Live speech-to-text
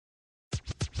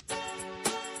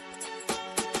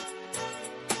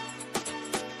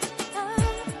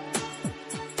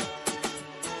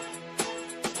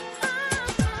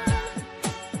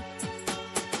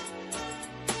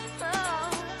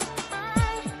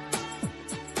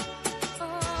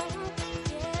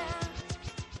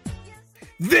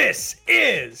This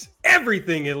is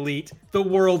Everything Elite, the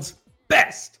world's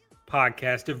best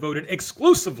podcast devoted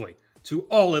exclusively to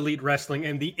all elite wrestling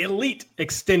and the elite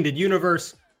extended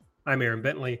universe. I'm Aaron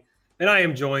Bentley, and I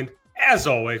am joined, as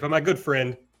always, by my good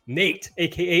friend, Nate,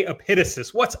 a.k.a.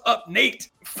 Epitasis. What's up, Nate?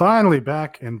 Finally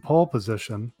back in pole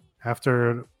position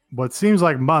after what seems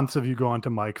like months of you going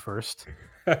to Mike first.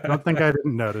 I don't think I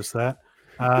didn't notice that.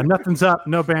 Nothing's up,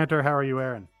 no banter. How are you,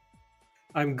 Aaron?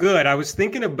 I'm good. I was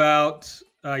thinking about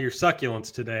your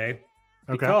succulents today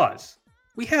because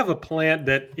we have a plant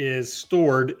that is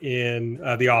stored in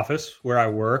the office where I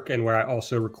work and where I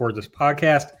also record this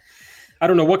podcast. I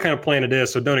don't know what kind of plant it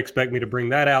is, so don't expect me to bring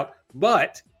that out.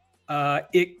 But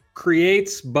it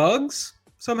creates bugs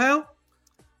somehow,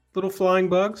 little flying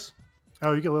bugs.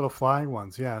 Oh, you get little flying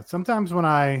ones. Yeah. Sometimes when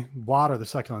I water the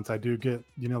succulents, I do get,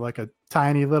 like a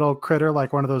tiny little critter,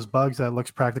 like one of those bugs that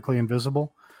looks practically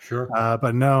invisible. Sure.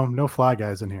 But no fly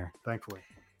guys in here, thankfully.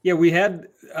 Yeah, we had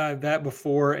that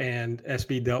before, and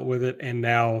SB dealt with it, and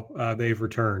now they've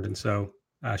returned. And so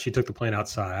she took the plant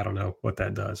outside. I don't know what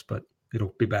that does, but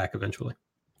it'll be back eventually.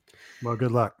 Well,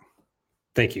 good luck.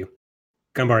 Thank you.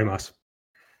 Gambarimasu.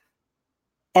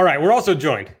 All right, we're also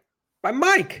joined by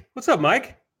Mike. What's up,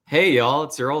 Mike? Hey, y'all.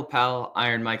 It's your old pal,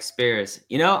 Iron Mike Spears.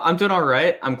 I'm doing all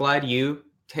right. I'm glad you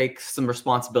take some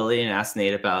responsibility and ask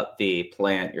Nate about the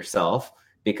plant yourself,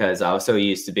 because I was so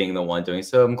used to being the one doing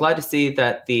so. I'm glad to see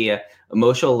that the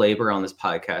emotional labor on this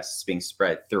podcast is being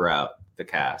spread throughout the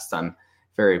cast. I'm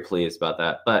very pleased about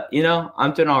that. But,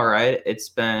 I'm doing all right. It's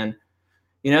been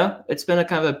a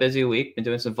kind of a busy week. Been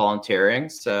doing some volunteering.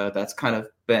 So that's kind of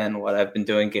been what I've been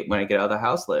doing when I get out of the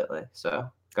house lately. So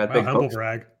got a big humble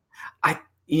brag. I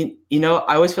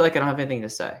always feel like I don't have anything to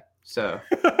say. So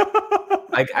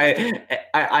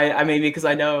I mean, because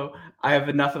I know I have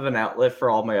enough of an outlet for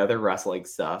all my other wrestling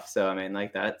stuff. So, I mean,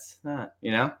 that's not,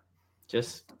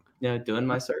 just, doing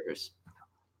my service.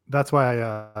 That's why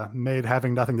I made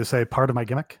having nothing to say part of my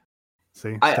gimmick.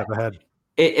 See, step ahead.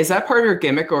 Is that part of your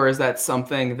gimmick, or is that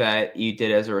something that you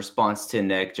did as a response to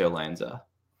Nick Joe Lanza?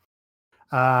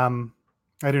 I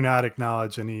do not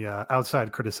acknowledge any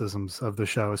outside criticisms of the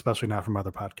show, especially not from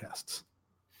other podcasts.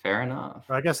 Fair enough.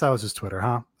 I guess that was his Twitter,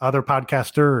 huh? Other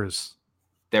podcasters.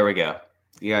 There we go.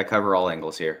 You got to cover all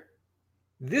angles here.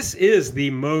 This is the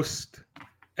most,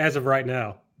 as of right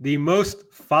now, the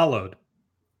most followed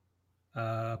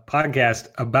podcast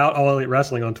about All Elite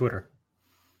Wrestling on Twitter.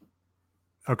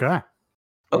 Okay.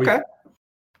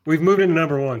 We've moved into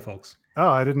number one, folks. Oh,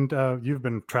 I didn't. You've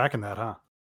been tracking that, huh?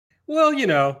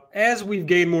 Well, as we've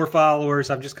gained more followers,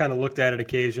 I've just kind of looked at it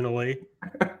occasionally.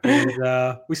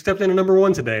 And we stepped into number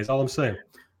one today, is all I'm saying.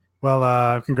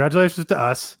 Well, congratulations to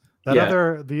us.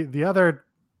 The other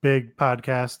big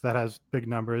podcast that has big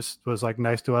numbers was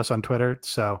nice to us on Twitter.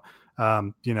 So,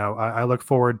 I look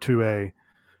forward to a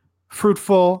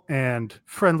fruitful and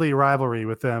friendly rivalry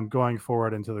with them going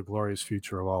forward into the glorious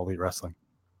future of All Elite Wrestling.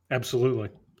 Absolutely.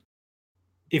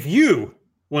 If you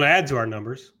want to add to our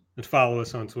numbers and follow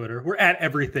us on Twitter, we're at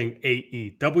Everything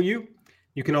AEW.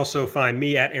 You can also find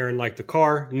me at Aaron Like the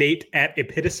Car, Nate at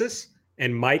Epitasis,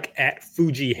 and Mike at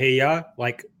Fuji Heya,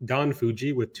 like Don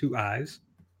Fuji with two eyes.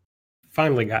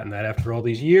 Finally gotten that after all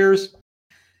these years.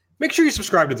 Make sure you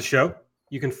subscribe to the show.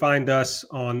 You can find us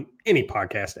on any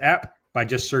podcast app by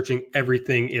just searching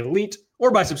Everything Elite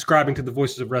or by subscribing to the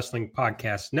Voices of Wrestling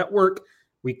Podcast Network.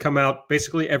 We come out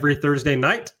basically every Thursday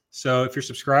night. So if you're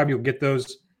subscribed, you'll get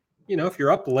those. If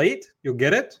you're up late, you'll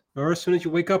get it, or as soon as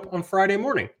you wake up on Friday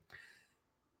morning.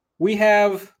 We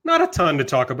have not a ton to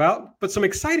talk about, but some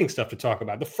exciting stuff to talk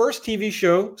about. The first TV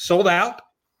show sold out.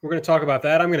 We're going to talk about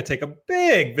that. I'm going to take a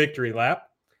big victory lap.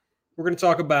 We're going to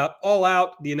talk about All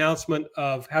Out, the announcement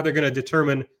of how they're going to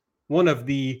determine one of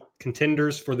the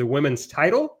contenders for the women's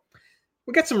title.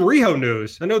 We got some Riho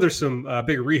news. I know there's some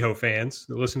big Riho fans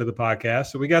that listen to the podcast,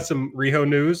 so we got some Riho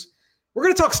news. We're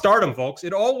going to talk Stardom, folks.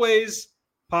 It always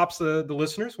pops the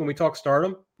listeners when we talk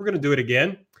Stardom. We're going to do it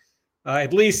again.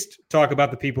 At least talk about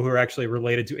the people who are actually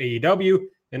related to AEW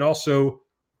and also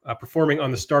performing on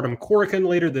the Stardom Korakuen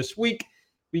later this week.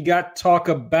 We got talk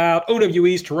about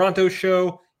OWE's Toronto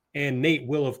show, and Nate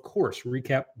will, of course,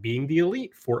 recap Being the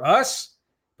Elite for us.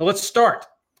 But let's start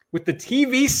with the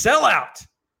TV sellout.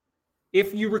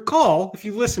 If you recall, if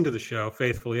you listen to the show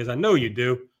faithfully, as I know you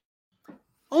do,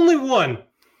 only one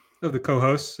of the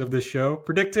co-hosts of this show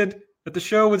predicted that the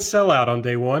show would sell out on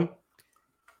day one.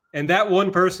 And that one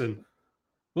person,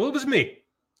 well, it was me.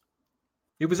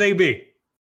 It was AB.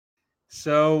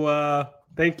 So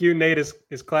thank you. Nate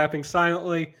is clapping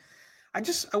silently. I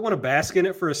want to bask in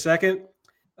it for a second,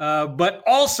 but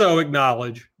also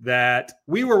acknowledge that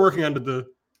we were working under the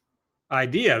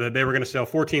idea that they were going to sell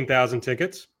 14,000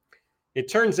 tickets. It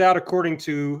turns out, according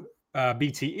to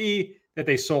BTE, that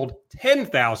they sold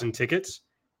 10,000 tickets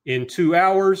in 2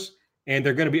 hours, and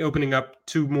they're going to be opening up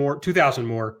 2,000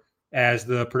 more as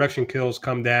the production kills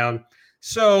come down.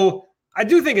 So I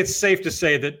do think it's safe to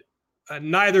say that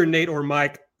neither Nate or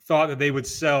Mike thought that they would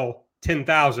sell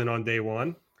 10,000 on day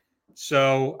one.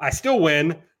 So I still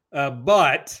win,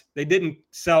 but they didn't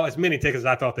sell as many tickets as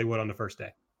I thought they would on the first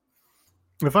day.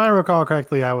 If I recall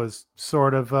correctly, I was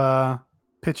sort of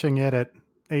pitching it at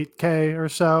 8K or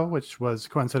so, which was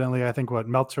coincidentally, I think, what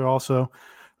Meltzer also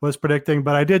was predicting.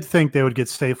 But I did think they would get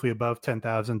safely above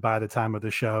 10,000 by the time of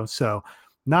the show. So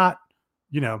not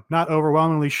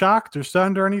overwhelmingly shocked or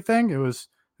stunned or anything. It was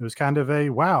kind of a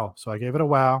wow. So I gave it a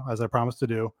wow, as I promised to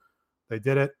do. They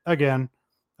did it again.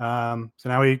 So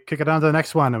now we kick it on to the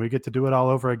next one, and we get to do it all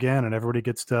over again, and everybody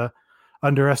gets to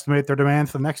underestimate their demand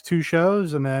for the next 2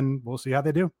 shows, and then we'll see how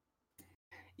they do.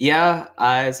 Yeah,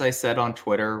 as I said on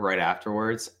Twitter right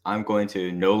afterwards, I'm going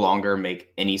to no longer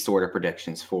make any sort of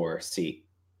predictions for seat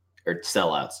or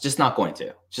sellouts. Just not going to.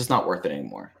 It's just not worth it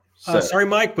anymore. So, sorry,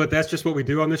 Mike, but that's just what we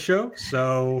do on this show.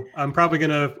 So I'm probably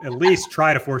going to at least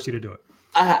try to force you to do it.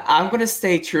 I'm going to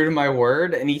stay true to my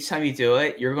word. And each time you do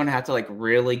it, you're going to have to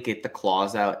really get the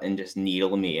claws out and just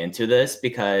needle me into this,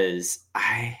 because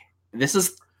this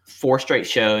is 4 straight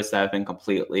shows that have been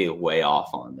completely way off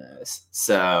on this.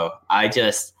 So I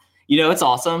just, it's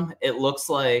awesome. It looks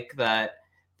like that,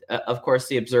 of course,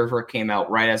 the Observer came out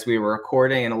right as we were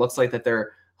recording, and it looks like that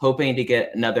they're hoping to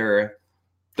get another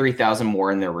 3,000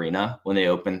 more in the arena when they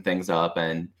open things up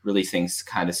and release things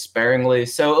kind of sparingly.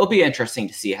 So it'll be interesting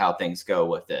to see how things go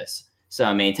with this. So,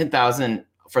 10,000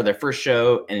 for their first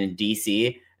show in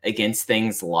DC against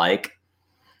things like,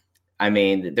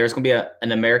 there's going to be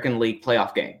an American League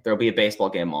playoff game. There'll be a baseball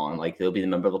game on. There'll be the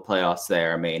member of the playoffs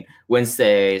there.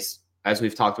 Wednesdays, as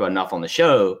we've talked about enough on the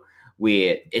show,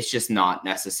 it's just not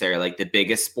necessarily the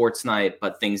biggest sports night,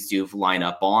 but things do line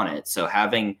up on it. So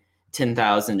having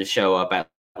 10,000 to show up at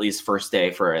least first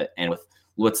day for it, and with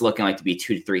what's looking like to be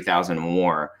 2,000 to 3,000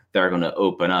 more that are going to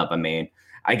open up.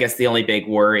 I guess the only big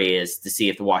worry is to see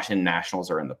if the Washington Nationals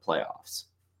are in the playoffs.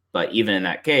 But even in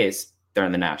that case, they're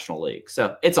in the National League.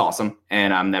 So it's awesome.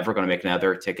 And I'm never going to make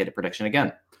another ticket prediction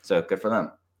again. So good for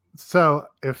them. So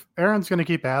if Aaron's going to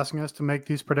keep asking us to make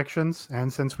these predictions,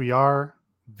 and since we are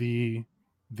the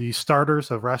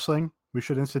starters of wrestling, we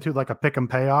should institute a pick and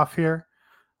payoff here,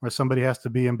 where somebody has to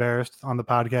be embarrassed on the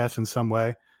podcast in some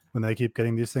way when they keep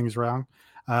getting these things wrong.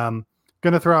 Going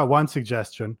to throw out one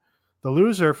suggestion. The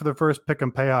loser for the first pick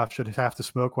and payoff should have to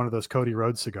smoke one of those Cody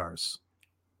Rhodes cigars.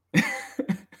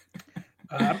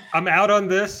 I'm out on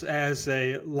this as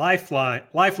a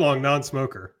lifelong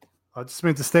non-smoker. Well, it just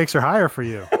means the stakes are higher for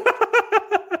you.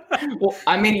 Well,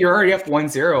 you're already up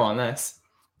 1-0 on this.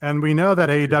 And we know that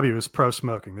AEW is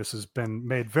pro-smoking. This has been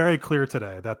made very clear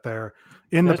today that they're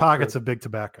in the pockets of big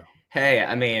tobacco. Hey,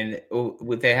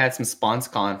 they had some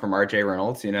SponseCon from RJ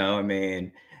Reynolds,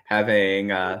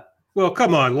 having... Well,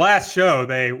 come on. Last show,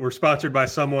 they were sponsored by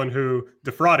someone who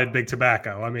defrauded Big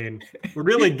Tobacco. We're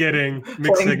really getting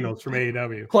mixed signals from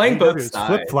AEW. Playing both sides.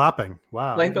 Flip-flopping.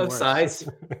 Wow. Playing both sides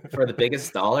for the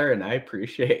biggest dollar, and I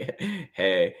appreciate it.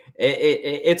 Hey,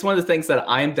 it's one of the things that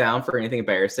I'm down for anything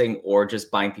embarrassing or just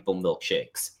buying people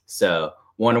milkshakes. So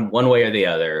one way or the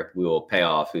other, we will pay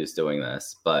off who's doing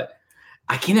this. But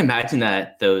I can't imagine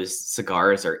that those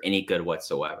cigars are any good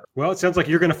whatsoever. Well, it sounds like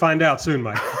you're going to find out soon,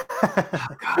 Mike.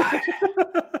 Oh, God.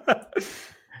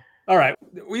 All right.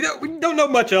 We don't know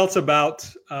much else about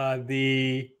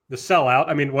the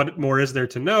sellout. What more is there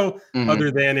to know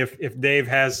other than if Dave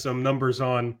has some numbers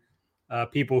on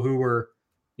people who were,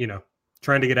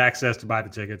 trying to get access to buy the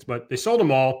tickets. But they sold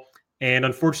them all. And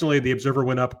unfortunately, the Observer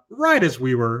went up right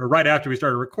after we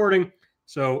started recording.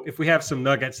 So if we have some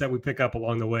nuggets that we pick up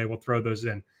along the way, we'll throw those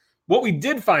in. What we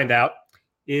did find out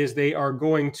is they are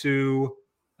going to,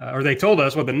 or they told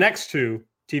us what the next 2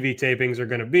 TV tapings are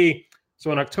going to be.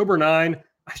 So on October 9,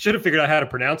 I should have figured out how to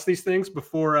pronounce these things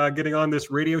before getting on this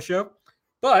radio show.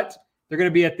 But they're going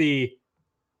to be at the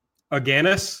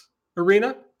Agganis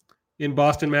Arena in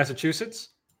Boston, Massachusetts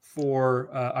for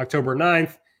October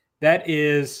 9th. That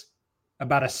is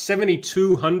about a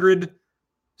 7,200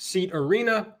 seat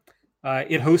arena.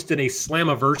 It hosted a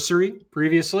Slammiversary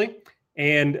previously.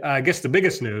 And I guess the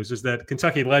biggest news is that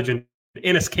Kentucky legend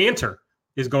Enes Kanter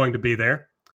is going to be there.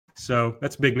 So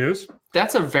that's big news.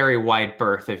 That's a very wide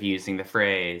berth of using the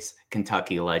phrase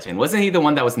Kentucky legend. Wasn't he the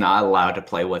one that was not allowed to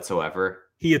play whatsoever?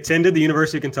 He attended the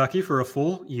University of Kentucky for a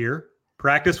full year,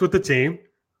 practiced with the team,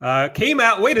 came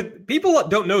out, people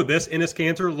don't know this Enes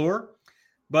Kanter lore,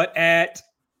 but at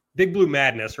Big Blue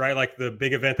Madness, right? Like the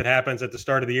big event that happens at the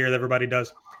start of the year that everybody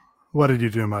does. What did you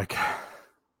do, Mike?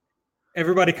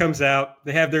 Everybody comes out.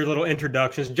 They have their little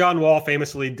introductions. John Wall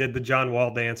famously did the John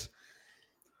Wall dance.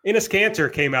 Enes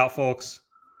Kanter came out, folks,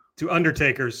 to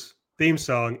Undertaker's theme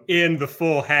song in the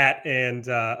full hat and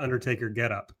Undertaker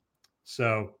getup.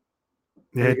 So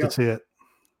you hate to see it.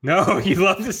 No, you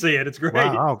love to see it. It's great.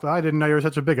 Wow, I didn't know you were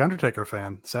such a big Undertaker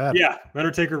fan. Sad. Yeah,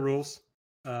 Undertaker rules.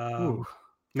 No,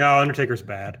 Undertaker's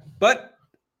bad. But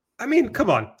I mean, come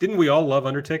on. Didn't we all love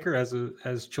Undertaker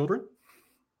as children?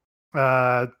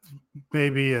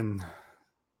 Maybe in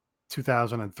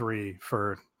 2003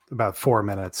 for about 4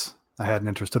 minutes, I had an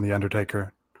interest in the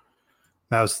Undertaker.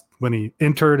 That was when he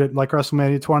entered at like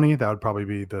WrestleMania 20. That would probably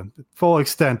be the full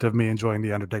extent of me enjoying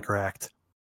the Undertaker act.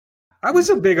 I was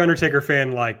a big Undertaker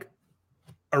fan, like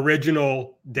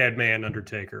original Dead Man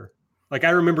Undertaker. Like I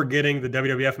remember getting the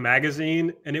WWF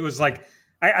magazine, and it was like,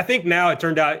 I think now it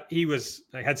turned out he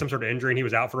had some sort of injury and he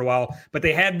was out for a while, but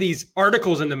they had these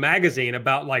articles in the magazine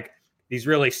about like these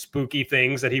really spooky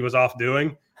things that he was off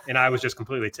doing. And I was just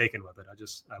completely taken with it.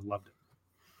 I loved it.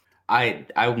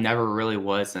 I never really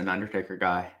was an Undertaker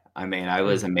guy. I mean, I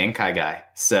was a Mankind guy.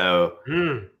 So,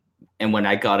 and when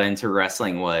I got into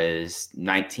wrestling was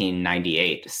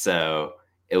 1998. So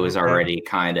it was already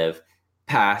kind of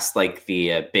past like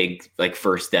the big, like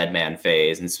first Dead Man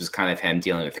phase. And this was kind of him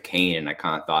dealing with Kane. And I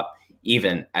kind of thought,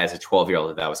 even as a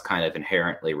 12-year-old, that was kind of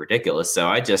inherently ridiculous. So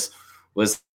I just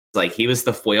was like, he was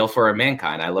the foil for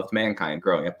Mankind. I loved Mankind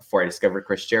growing up before I discovered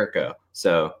Chris Jericho.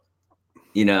 So,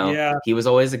 he was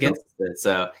always against it.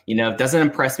 So, it doesn't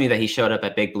impress me that he showed up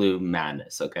at Big Blue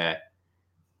Madness. Okay.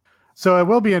 So it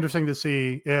will be interesting to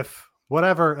see if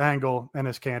whatever angle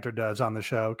Enes Kanter does on the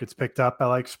show gets picked up by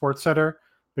like SportsCenter,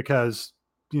 because,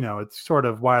 it's sort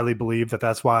of widely believed that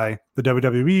that's why the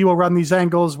WWE will run these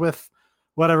angles with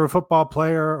whatever football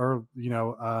player or,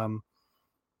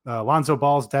 Lonzo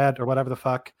Ball's dad or whatever the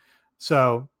fuck.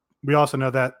 So we also know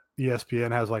that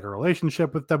ESPN has like a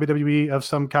relationship with WWE of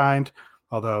some kind,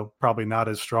 although probably not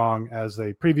as strong as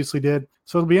they previously did.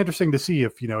 So it'll be interesting to see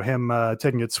if, him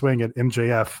taking a swing at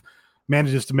MJF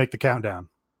manages to make the countdown.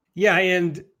 Yeah,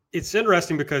 and it's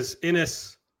interesting because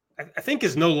Enes, I think,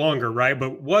 is no longer, right,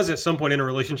 but was at some point in a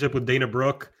relationship with Dana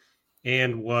Brooke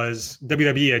and was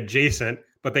WWE adjacent,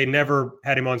 but they never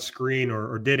had him on screen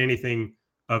or did anything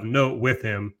of note with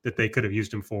him that they could have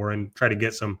used him for and try to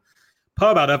get some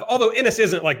pub out of. Although Enes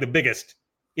isn't like the biggest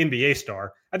NBA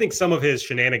star, I think some of his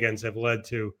shenanigans have led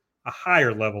to a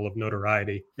higher level of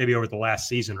notoriety, maybe over the last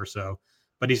season or so,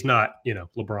 but he's not,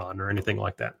 LeBron or anything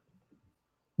like that.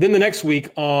 Then the next week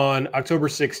on October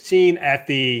 16 at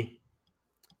the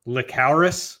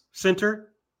Licouris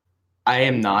Center. I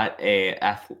am not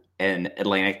an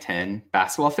Atlantic 10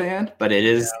 basketball fan, but it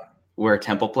is where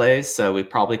Temple plays. So we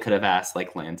probably could have asked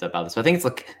like Lance about this. So I think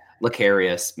it's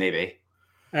Licarius, maybe.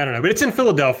 I don't know, but it's in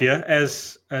Philadelphia.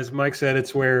 As Mike said,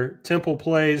 it's where Temple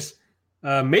plays.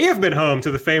 May have been home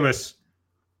to the famous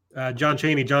John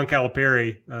Chaney, John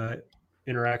Calipari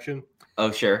interaction.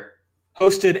 Oh, sure.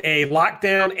 Hosted a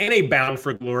Lockdown and a Bound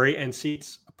for Glory and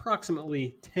seats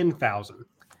approximately 10,000.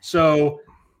 So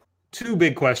two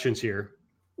big questions here.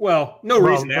 Well,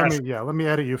 reason to ask. Let me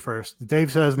edit you first.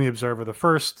 Dave says in the Observer,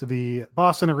 the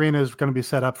Boston Arena is going to be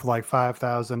set up for like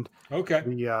 5,000. Okay.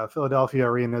 The Philadelphia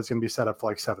Arena is going to be set up for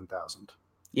like 7,000.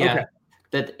 Yeah. Okay.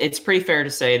 That it's pretty fair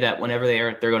to say that whenever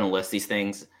they're going to list these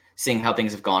things, seeing how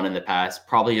things have gone in the past,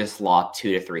 probably just lop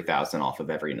 2,000 to 3,000 off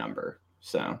of every number.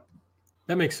 So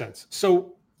that makes sense.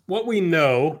 So what we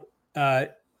know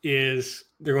is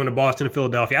they're going to Boston and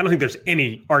Philadelphia. I don't think there's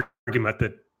any argument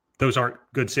that those aren't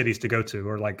good cities to go to,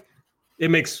 or like it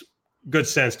makes good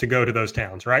sense to go to those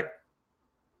towns, right?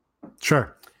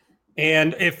 Sure.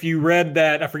 And if you read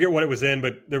that, I forget what it was in,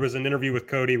 but there was an interview with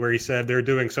Cody where he said they're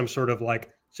doing some sort of like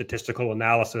statistical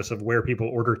analysis of where people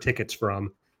order tickets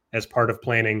from as part of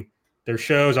planning their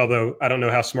shows. Although I don't know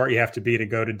how smart you have to be to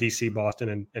go to DC,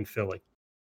 Boston, and Philly.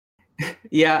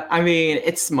 Yeah, I mean,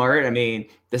 it's smart. I mean,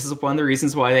 this is one of the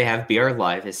reasons why they have BR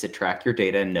Live, is to track your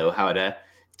data and know how to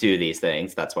do these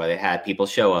things. That's why they had people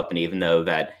show up. And even though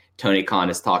that Tony Khan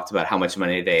has talked about how much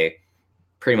money they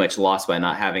pretty much lost by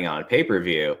not having it on a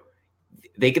pay-per-view,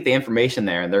 they get the information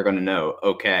there and they're going to know,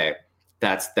 okay,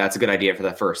 that's a good idea for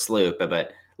the first sloop.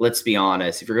 But let's be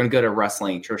honest, if you're going to go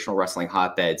to traditional wrestling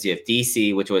hotbeds, you have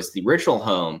DC, which was the original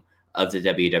home of the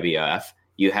WWF.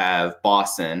 You have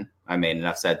Boston, I mean,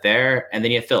 enough said there, and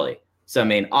then you have Philly. So, I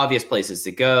mean, obvious places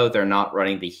to go. They're not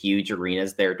running the huge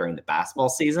arenas there during the basketball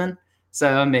season. So,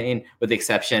 I mean, with the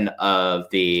exception of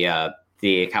the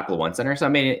Capital One Center. So, I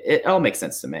mean, it all makes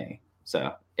sense to me.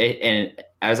 So, and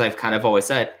as I've kind of always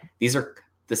said, these are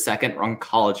the second run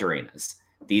college arenas.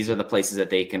 These are the places that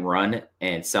they can run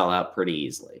and sell out pretty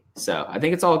easily. So I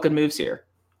think it's all good moves here.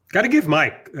 Got to give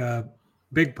Mike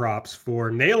big props for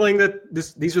nailing that.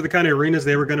 These are the kind of arenas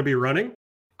they were going to be running.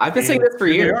 I've been saying this for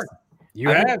years. You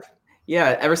have.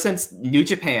 Yeah, ever since New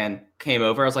Japan came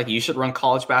over, I was like, you should run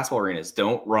college basketball arenas.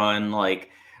 Don't run like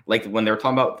when they were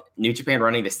talking about New Japan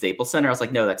running the Staples Center, I was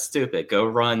like, no, that's stupid. Go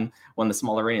run one of the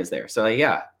small arenas there. So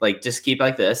just keep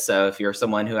like this. So if you're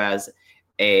someone who has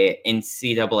a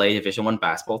NCAA Division I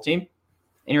basketball team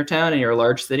in your town, in your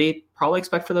large city, probably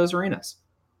expect for those arenas.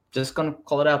 Just going to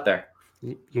call it out there.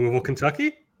 Louisville,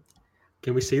 Kentucky?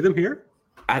 Can we see them here?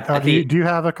 Do you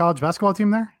have a college basketball team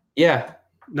there? Yeah.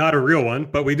 Not a real one,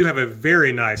 but we do have a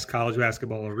very nice college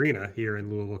basketball arena here in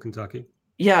Louisville, Kentucky.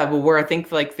 Yeah, but where I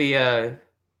think like the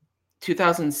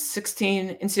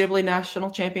 2016 NCAA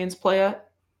national champions play at?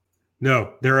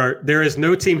 No, there is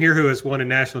no team here who has won a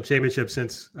national championship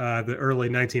since the early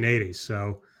 1980s.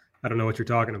 So I don't know what you're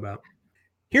talking about.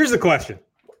 Here's the question.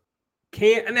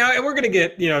 Now we're going to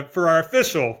get, for our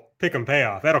official pick 'em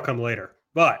payoff, that'll come later.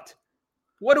 But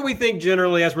what do we think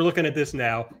generally as we're looking at this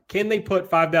now? Can they put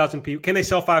 5,000 people? Can they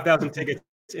sell 5,000 tickets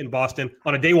in Boston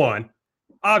on a day one?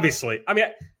 Obviously. I mean,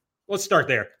 let's start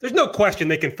there. There's no question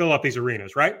they can fill up these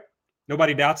arenas, right?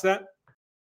 Nobody doubts that?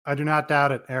 I do not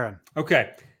doubt it, Aaron.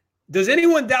 Okay. Does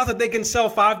anyone doubt that they can sell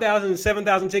 5,000 and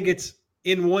 7,000 tickets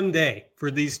in one day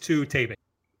for these two tapings?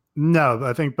 No,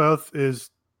 I think both is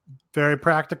very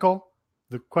practical.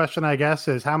 The question, I guess,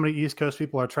 is how many East Coast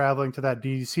people are traveling to that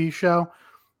DC show?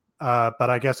 But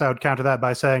I guess I would counter that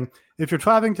by saying if you're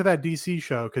traveling to that DC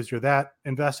show because you're that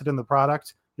invested in the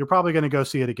product, you're probably going to go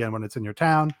see it again when it's in your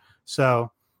town.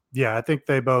 So, yeah, I think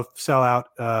they both sell out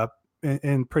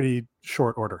in pretty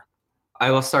short order.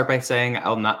 I will start by saying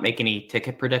I'll not make any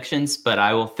ticket predictions, but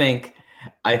I think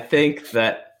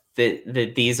that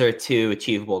these are two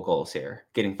achievable goals here,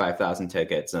 getting 5,000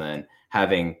 tickets and then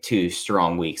having 2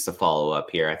 strong weeks to follow up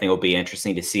here. I think it'll be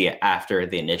interesting to see after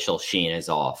the initial sheen is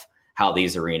off how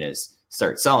these arenas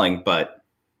start selling, but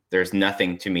there's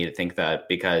nothing to me to think that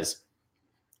because,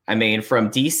 I mean, from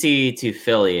DC to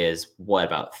Philly is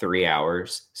about 3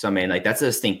 hours. So, I mean, like that's a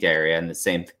distinct area, and the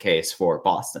same case for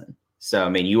Boston. So, I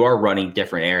mean, you are running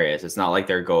different areas. It's not like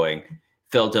they're going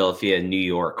Philadelphia, New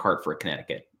York, Hartford,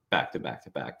 Connecticut, back to back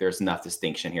to back. There's enough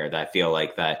distinction here that I feel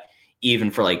like that even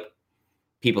for like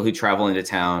people who travel into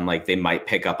town, like they might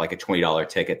pick up like a $20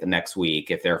 ticket the next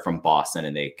week if they're from Boston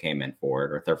and they came in for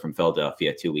it, or if they're from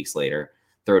Philadelphia 2 weeks later,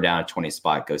 throw down a 20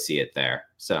 spot, go see it there.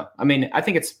 So, I mean, I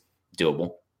think it's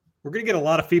doable. We're going to get a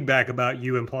lot of feedback about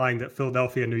you implying that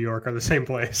Philadelphia and New York are the same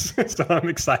place. So I'm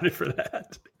excited for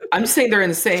that. I'm just saying they're in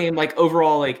the same like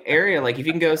overall like area. Like if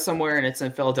you can go somewhere and it's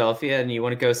in Philadelphia and you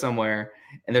want to go somewhere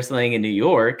and there's something in New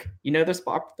York,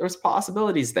 there's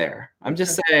possibilities there. I'm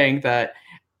just saying that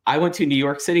I went to New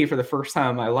York City for the first time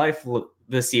in my life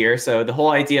this year. So the whole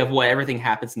idea of what everything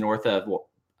happens north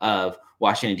of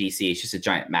Washington, D.C. is just a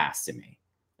giant mass to me.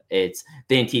 They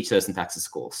didn't teach those in Texas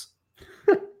schools.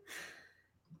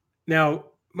 Now,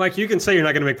 Mike, you can say you're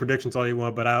not going to make predictions all you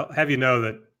want, but I'll have you know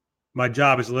that my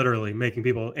job is literally making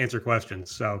people answer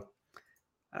questions. So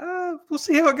we'll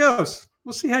see how it goes.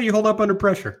 We'll see how you hold up under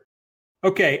pressure.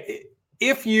 Okay.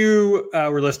 If you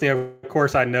were listening, of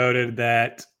course, I noted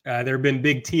that there have been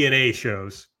big TNA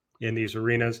shows in these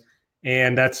arenas.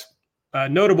 And that's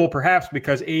notable perhaps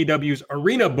because AEW's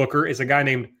arena booker is a guy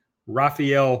named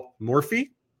Raphael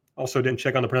Morphy. Also didn't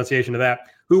check on the pronunciation of that,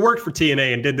 who worked for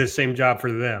TNA and did this same job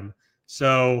for them.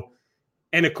 So,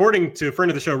 and according to a friend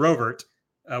of the show, Rovert,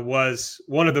 was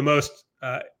one of the most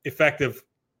effective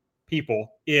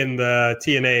people in the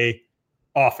TNA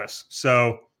office.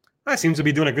 So I seems to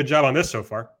be doing a good job on this so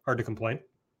far. Hard to complain.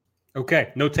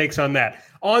 Okay, no takes on that.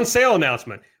 On sale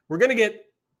announcement. We're going to get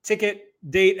ticket,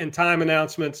 date, and time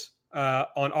announcements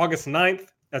on August 9th.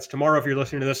 That's tomorrow if you're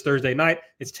listening to this Thursday night.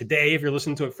 It's today if you're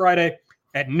listening to it Friday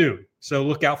at noon. So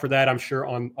look out for that, I'm sure,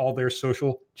 on all their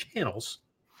social channels.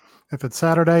 If it's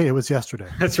Saturday, it was yesterday.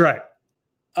 That's right.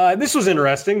 This was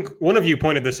interesting. One of you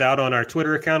pointed this out on our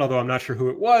Twitter account, although I'm not sure who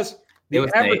it was.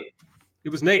 Nate. It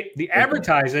was Nate. The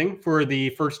advertising for the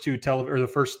first the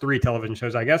first 3 television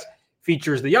shows, I guess,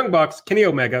 features the Young Bucks, Kenny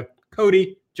Omega,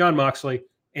 Cody, Jon Moxley,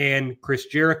 and Chris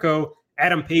Jericho.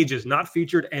 Adam Page is not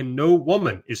featured, and no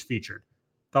woman is featured.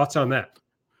 Thoughts on that?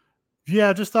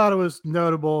 Yeah, just thought it was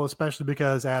notable, especially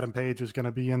because Adam Page is going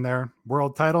to be in their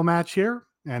world title match here.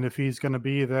 And if he's going to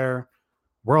be their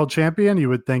world champion, you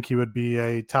would think he would be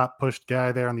a top pushed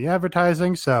guy there on the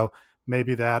advertising. So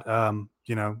maybe that,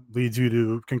 leads you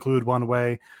to conclude one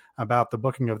way about the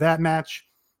booking of that match.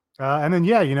 And then,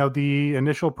 the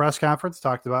initial press conference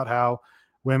talked about how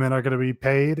women are going to be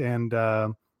paid and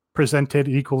presented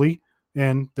equally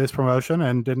in this promotion,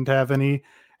 and didn't have any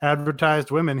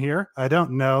advertised women here. I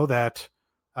don't know that,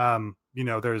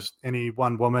 there's any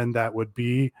one woman that would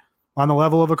be on the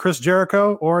level of a Chris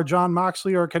Jericho or a John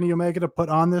Moxley or Kenny Omega to put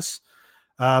on this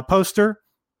poster.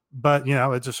 But,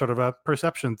 it's just sort of a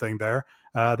perception thing there.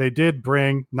 They did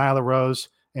bring Nyla Rose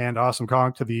and Awesome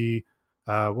Kong to the,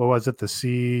 what was it? The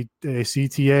CTAs,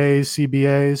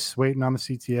 CBAs, waiting on the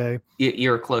CTA.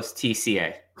 You're close.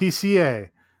 TCA.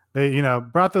 They,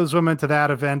 brought those women to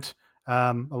that event,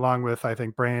 along with, I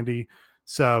think, Brandy.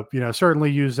 So,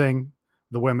 certainly using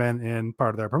the women in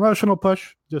part of their promotional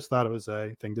push. Just thought it was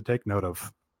a thing to take note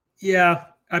of. Yeah.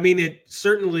 I mean, it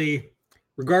certainly,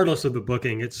 regardless of the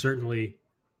booking, it certainly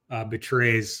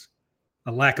betrays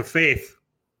a lack of faith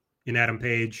in Adam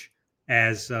Page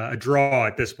as a draw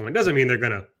at this point. Doesn't mean they're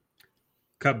going to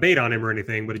cut bait on him or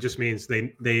anything, but it just means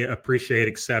they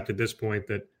accept at this point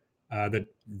that that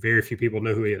very few people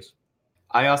know who he is.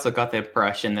 I also got the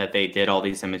impression that they did all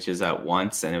these images at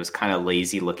once, and it was kind of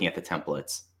lazy looking at the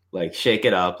templates. Like, shake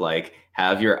it up, like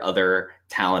have your other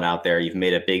talent out there. You've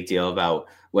made a big deal about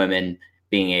women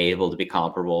being able to be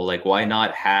comparable. Like, why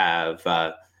not have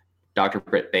Dr.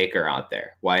 Britt Baker out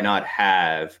there? Why not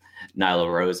have Nyla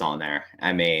Rose on there?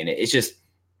 I mean, it's just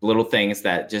little things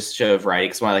that just show variety.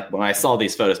 Because when I saw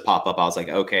these photos pop up, I was like,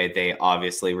 okay, they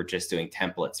obviously were just doing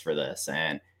templates for this.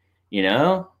 And,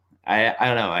 I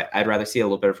don't know. I'd rather see a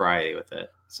little bit of variety with it.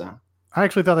 So I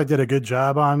actually thought they did a good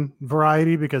job on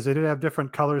variety, because they did have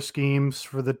different color schemes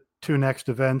for the two next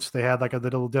events. They had like a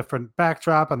little different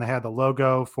backdrop, and they had the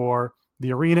logo for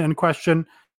the arena in question.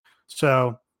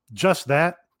 So just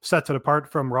that sets it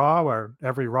apart from Raw, where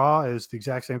every Raw is the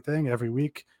exact same thing every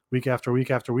week, week after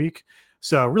week after week.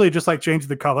 So really just like changing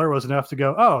the color was enough to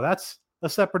go, oh, that's a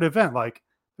separate event. Like,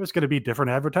 there's going to be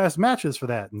different advertised matches for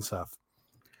that and stuff.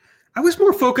 I was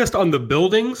more focused on the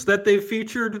buildings that they've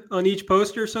featured on each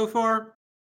poster so far.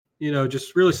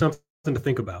 Just really something to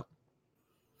think about.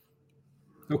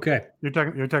 Okay. You're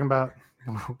talking about,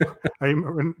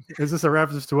 is this a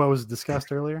reference to what was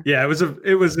discussed earlier? Yeah, it was a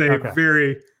okay.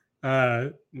 Very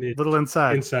little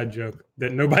inside joke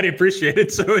that nobody appreciated.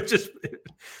 So it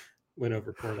went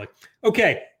over poorly.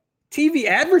 Okay. TV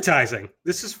advertising.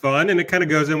 This is fun. And it kind of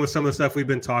goes in with some of the stuff we've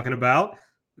been talking about.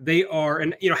 They are,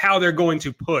 and how they're going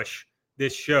to push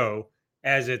this show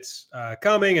as it's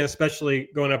coming, and especially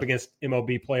going up against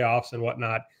MLB playoffs and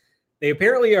whatnot. They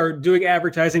apparently are doing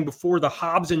advertising before the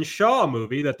Hobbs and Shaw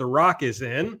movie that The Rock is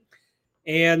in.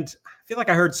 And I feel like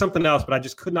I heard something else, but I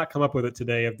just could not come up with it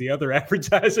today of the other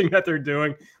advertising that they're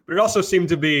doing. But it also seemed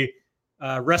to be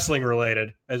wrestling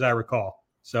related, as I recall.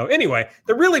 So anyway,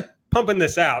 they're really pumping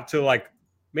this out to like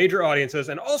major audiences.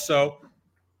 And also,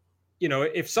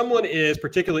 if someone is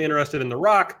particularly interested in The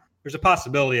Rock, there's a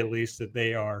possibility at least that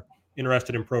they are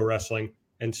interested in pro wrestling.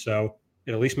 And so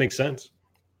it at least makes sense.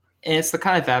 And it's the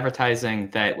kind of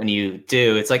advertising that when you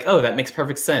do, it's like, oh, that makes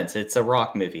perfect sense. It's a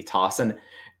Rock movie. Toss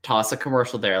a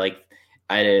commercial there. Like,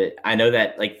 I know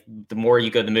that like the more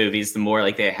you go to the movies, the more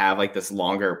like they have like this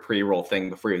longer pre-roll thing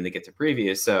before even they get to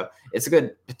previews. So it's a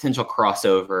good potential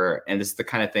crossover. And this is the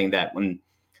kind of thing that when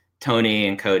Tony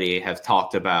and Cody have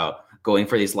talked about going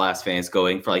for these last fans,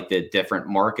 going for like the different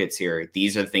markets here,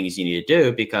 these are the things you need to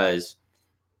do, because,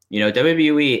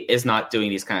 WWE is not doing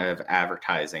these kind of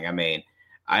advertising. I mean,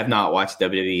 I've not watched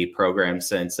WWE program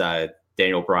since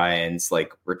Daniel Bryan's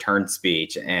like return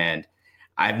speech, and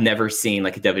I've never seen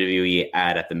like a WWE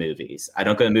ad at the movies. I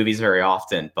don't go to movies very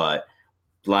often, but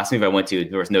the last movie I went to,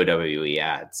 there was no WWE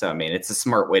ad. So, I mean, it's a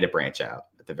smart way to branch out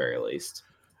at the very least.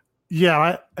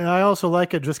 Yeah, I also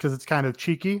like it just because it's kind of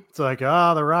cheeky. It's like,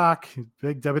 oh, The Rock,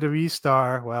 big WWE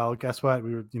star. Well, guess what?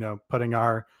 We were, putting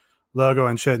our logo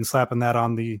and shit and slapping that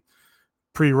on the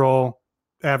pre-roll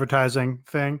advertising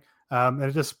thing. And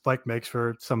it just like makes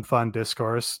for some fun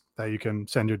discourse that you can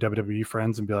send your WWE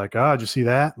friends and be like, oh, did you see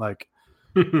that? Like,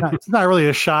 it's not really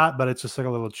a shot, but it's just like a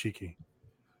little cheeky.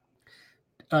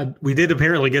 We did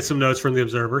apparently get some notes from the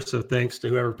Observer, so thanks to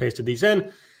whoever pasted these in.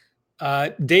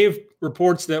 Dave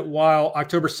reports that while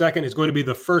October 2nd is going to be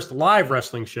the first live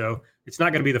wrestling show, it's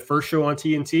not going to be the first show on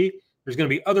TNT. There's going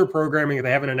to be other programming that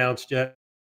they haven't announced yet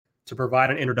to provide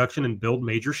an introduction and build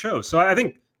major shows. So I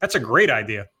think that's a great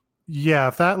idea. Yeah,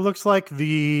 if that looks like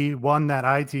the one that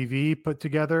ITV put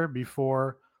together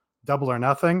before Double or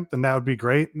Nothing, then that would be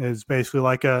great. It's basically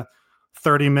like a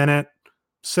 30-minute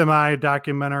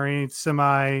semi-documentary,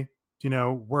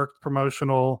 worked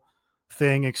promotional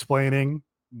thing explaining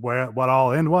what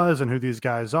All In was and who these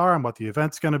guys are and what the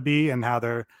event's going to be and how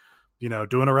they're,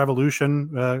 doing a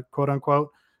revolution, quote unquote.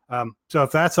 So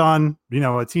if that's on, a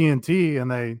TNT and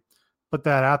they put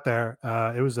that out there.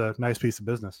 It was a nice piece of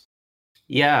business.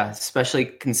 Yeah, especially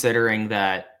considering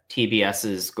that TBS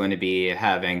is going to be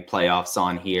having playoffs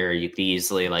on here. You could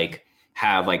easily like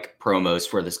have like promos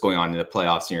for this going on in the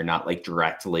playoffs, and you're not like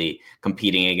directly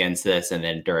competing against this. And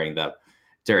then during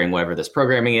whatever this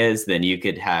programming is, then you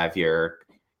could have your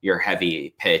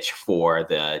heavy pitch for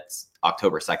the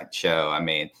October 2nd show. I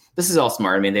mean, this is all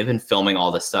smart. I mean, they've been filming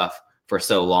all this stuff for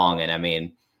so long, and I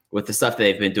mean, with the stuff that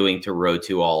they've been doing to Road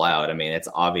to All Out, I mean, it's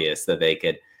obvious that they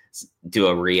could do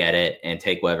a re-edit and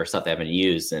take whatever stuff they haven't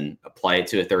used and apply it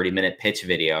to a 30-minute pitch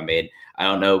video. I mean, I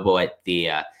don't know what the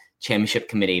championship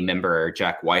committee member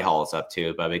Jack Whitehall is up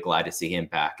to, but I'd be glad to see him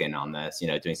back in on this,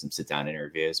 doing some sit-down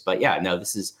interviews. But yeah, no,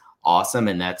 this is awesome,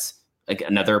 and that's like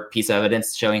another piece of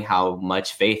evidence showing how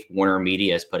much faith Warner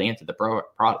Media is putting into the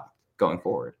product going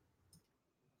forward.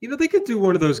 They could do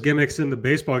one of those gimmicks in the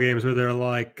baseball games where they're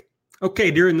like,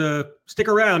 okay, stick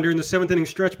around during the 7th inning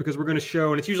stretch because we're going to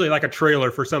show, and it's usually like a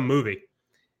trailer for some movie,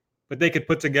 but they could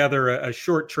put together a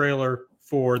short trailer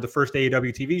for the first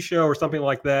AEW TV show or something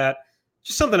like that.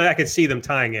 Just something that I could see them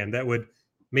tying in that would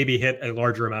maybe hit a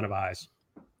larger amount of eyes.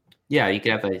 Yeah, you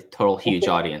could have a total huge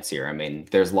audience here. I mean,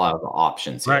 there's a lot of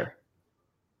options here. Right.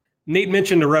 Nate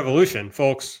mentioned the Revolution,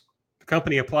 folks. The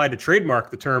company applied to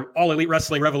trademark the term All Elite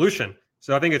Wrestling Revolution.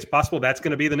 So I think it's possible that's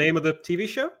going to be the name of the TV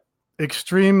show.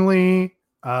 Extremely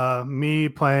me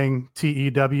playing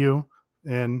TEW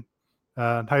in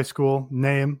high school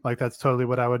name. Like that's totally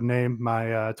what I would name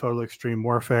my Total Extreme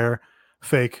Warfare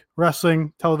fake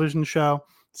wrestling television show.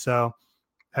 So,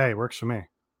 hey, works for me.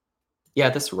 Yeah,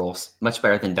 this rolls much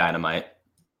better than Dynamite.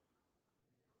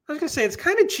 I was going to say it's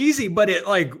kind of cheesy, but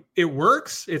it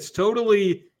works. It's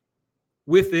totally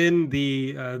within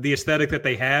the aesthetic that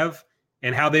they have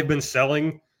and how they've been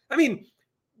selling. I mean,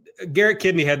 Garrett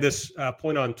Kidney had this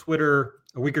point on Twitter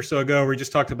a week or so ago where he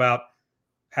just talked about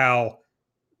how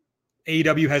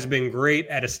AEW has been great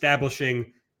at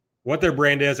establishing what their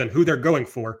brand is and who they're going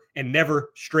for and never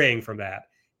straying from that.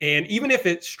 And even if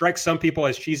it strikes some people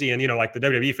as cheesy and, like the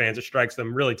WWE fans, it strikes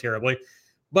them really terribly,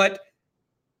 but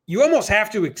you almost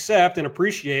have to accept and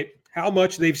appreciate how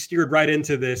much they've steered right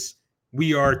into this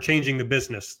we are changing the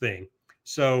business thing.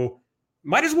 So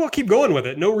might as well keep going with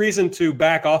it. No reason to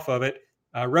back off of it.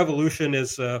 Revolution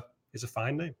is a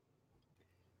fine name.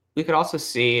 We could also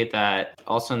see that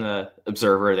also in the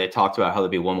Observer, they talked about how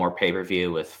there'd be one more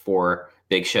pay-per-view with 4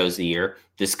 big shows a year.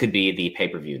 This could be the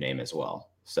pay-per-view name as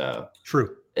well. So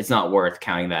true. It's not worth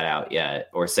counting that out yet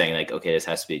or saying like, okay, this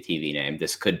has to be a TV name.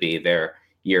 This could be their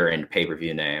year-end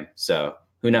pay-per-view name. So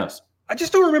who knows? I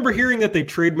just don't remember hearing that they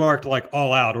trademarked like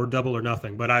All Out or Double or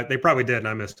Nothing, but they probably did and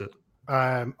I missed it.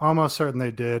 I'm almost certain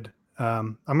they did.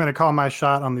 I'm going to call my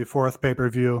shot on the 4th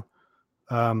pay-per-view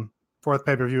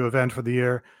event for the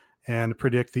year and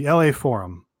predict the LA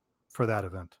Forum for that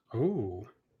event. Ooh.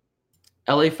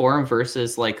 LA Forum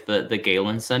versus like the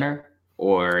Galen Center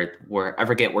or I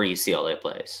forget where UCLA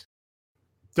plays.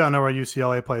 Don't know where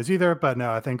UCLA plays either, but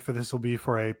no, I think this will be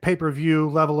for a pay-per-view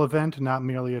level event, not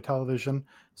merely a television.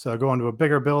 So going to a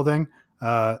bigger building.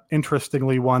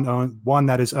 Interestingly, one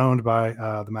that is owned by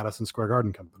the Madison Square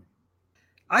Garden Company.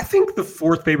 I think the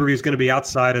 4th pay-per-view is going to be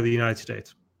outside of the United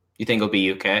States. You think it'll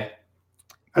be UK?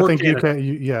 I think Canada. UK.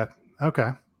 Yeah. Okay.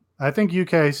 I think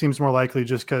UK seems more likely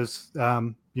just because,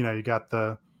 you got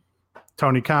the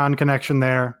Tony Khan connection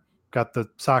there, got the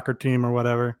soccer team or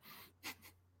whatever.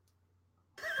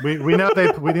 We know they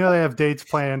have dates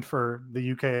planned for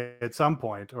the UK at some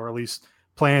point, or at least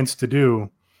plans to do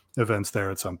events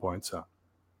there at some point. So.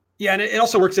 Yeah, and it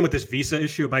also works in with this visa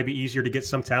issue. It might be easier to get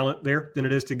some talent there than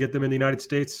it is to get them in the United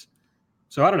States.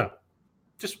 So I don't know.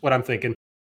 Just what I'm thinking.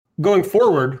 Going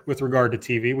forward with regard to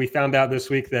TV, we found out this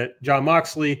week that Jon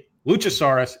Moxley,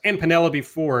 Luchasaurus, and Penelope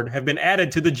Ford have been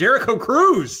added to the Jericho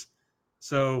Cruise.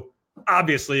 So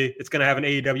obviously it's going to have an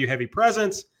AEW heavy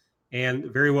presence and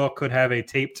very well could have a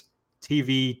taped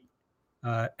TV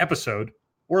episode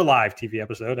or live TV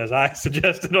episode, as I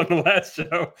suggested on the last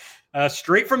show,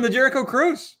 straight from the Jericho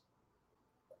Cruise.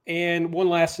 And one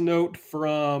last note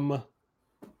from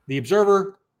the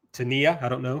Observer, Tania, I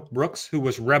don't know, Brooks, who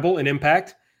was Rebel in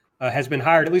Impact, has been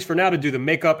hired, at least for now, to do the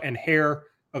makeup and hair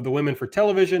of the women for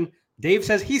television. Dave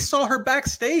says he saw her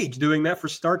backstage doing that for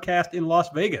StarCast in Las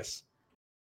Vegas.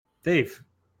 Dave,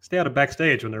 stay out of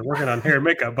backstage when they're working on hair and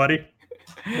makeup, buddy.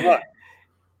 Come on.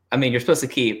 I mean, you're supposed to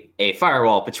keep a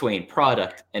firewall between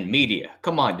product and media.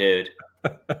 Come on, dude.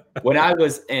 When I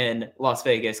was in Las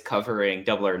Vegas covering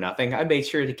Double or Nothing, I made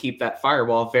sure to keep that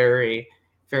firewall very,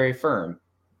 very firm.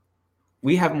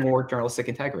 We have more journalistic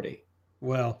integrity.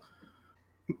 Well,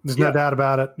 there's no doubt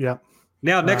about it. Yeah.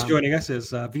 Now, next joining us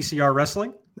is VCR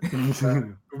Wrestling.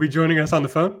 Will be joining us on the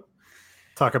phone.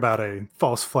 Talk about a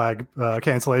false flag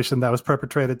cancellation that was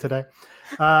perpetrated today.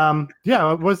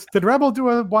 Did Rebel do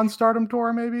a one Stardom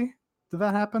tour? Maybe did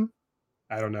that happen?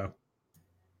 I don't know.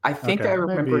 I think I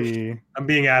remember. I'm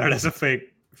being outed as a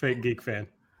fake geek fan.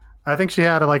 I think she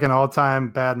had like an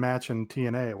all-time bad match in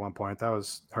TNA at one point. That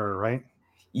was her, right?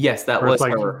 Yes, that was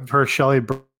like her Shelly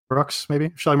Brooks,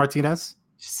 maybe Shelly Martinez.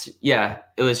 Yeah,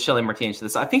 it was Shelly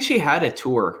Martinez. I think she had a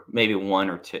tour maybe one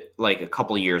or two, like a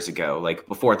couple of years ago, like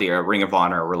before the Ring of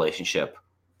Honor relationship.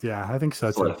 Yeah, I think so.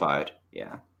 Solidified. Too.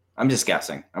 Yeah, I'm just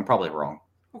guessing. I'm probably wrong.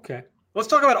 Okay, let's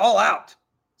talk about All Out.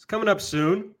 It's coming up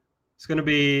soon. It's going to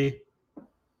be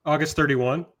August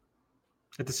 31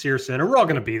 at the Sears Center. We're all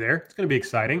going to be there. It's going to be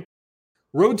exciting.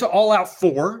 Road to All Out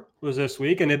 4 was this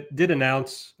week, and it did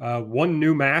announce one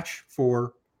new match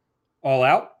for All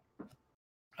Out.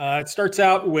 It starts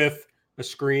out with a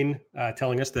screen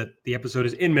telling us that the episode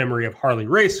is in memory of Harley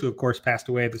Race, who, of course, passed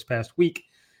away this past week.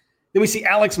 Then we see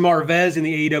Alex Marvez in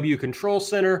the AEW Control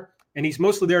Center, and he's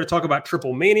mostly there to talk about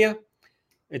Triplemania,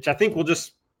 which I think we'll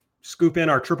just scoop in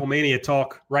our Triplemania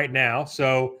talk right now.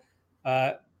 So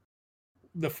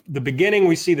the beginning,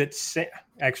 we see that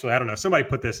actually, I don't know. Somebody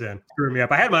put this in. Screw me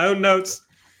up. I had my own notes.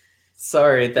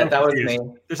 Sorry, that was me.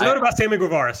 There's a note about Sammy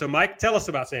Guevara. So, Mike, tell us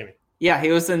about Sammy. Yeah,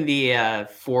 he was in the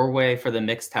four-way for the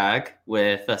mixed tag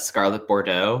with Scarlett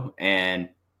Bordeaux and,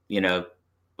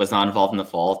 was not involved in the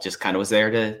fall. Just kind of was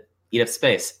there to eat up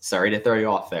space. Sorry to throw you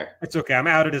off there. It's okay. I'm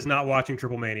outed as not watching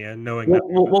Triplemania and knowing that.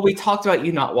 Well, we talked about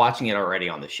you not watching it already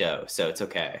on the show, so it's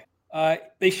okay.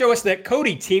 They show us that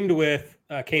Cody teamed with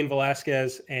Cain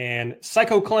Velasquez and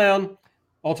Psycho Clown.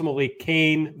 Ultimately,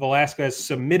 Cain Velasquez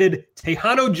submitted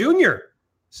Tejano Jr.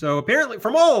 So apparently,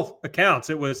 from all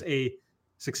accounts, it was a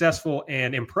successful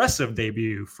and impressive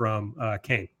debut from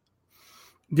Cain.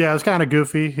 Yeah, it was kind of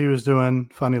goofy. He was doing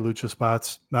funny lucha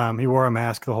spots. He wore a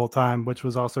mask the whole time, which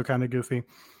was also kind of goofy.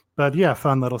 But yeah,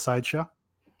 fun little sideshow.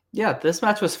 Yeah, this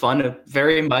match was fun.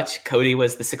 Very much Cody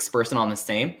was the sixth person on this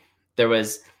team. There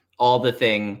was all the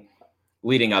thing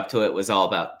leading up to it was all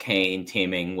about Cain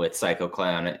teaming with Psycho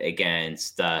Clown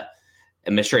against a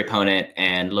mystery opponent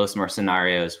and Los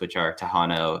Mercenarios, which are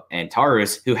Tejano and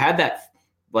Taurus, who had that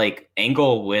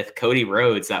angle with Cody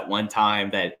Rhodes that one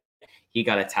time that he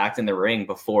got attacked in the ring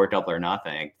before Double or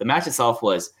Nothing. The match itself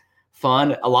was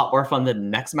fun, a lot more fun than the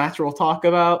next match we'll talk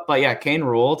about. But yeah, Cain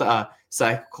ruled.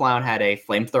 Psycho Clown had a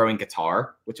flame-throwing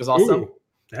guitar, which was awesome. Ooh,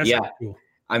 that's cool.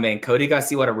 I mean, Cody got to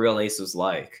see what a real ace was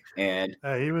like. And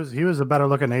he was a better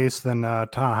looking ace than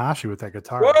Tanahashi with that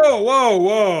guitar.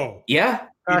 Whoa. Yeah.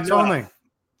 Facts only.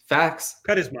 Facts.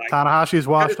 Cut his mic. Tanahashi's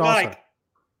washed also.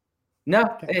 No,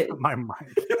 my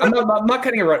mic. I'm not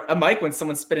cutting a mic when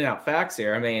someone's spitting out facts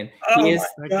here. I mean,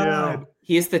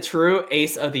 he is the true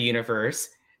ace of the universe.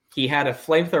 He had a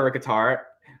flamethrower guitar.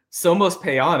 Somos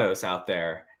pianos out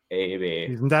there, AB.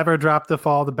 He's never dropped the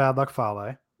fall to Bad Luck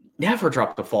Fale. Never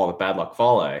dropped the fall to Bad Luck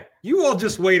Fale. You all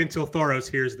just wait until Thoros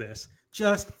hears this.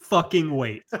 Just fucking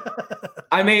wait.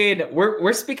 I mean,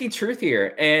 we're speaking truth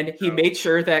here, and he made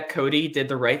sure that Cody did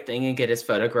the right thing and get his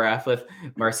photograph with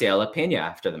Marcela Pena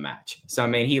after the match. So I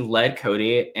mean, he led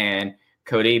Cody, and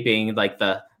Cody being like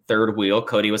the third wheel,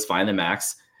 Cody was fine the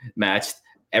match.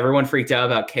 Everyone freaked out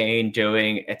about Cain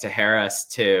doing it to Harris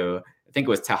to, I think it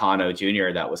was Tejano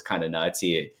Jr. That was kind of nuts.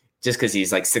 Just because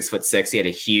he's like 6'6", he had a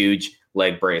huge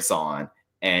leg brace on.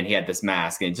 And he had this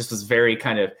mask, and it just was very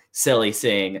kind of silly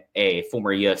seeing a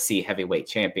former UFC heavyweight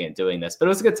champion doing this. But it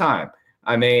was a good time.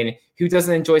 I mean, who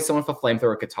doesn't enjoy someone with a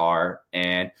flamethrower guitar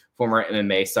and former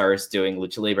MMA stars doing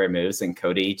lucha libre moves and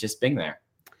Cody just being there?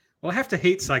 Well, I have to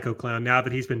hate Psycho Clown now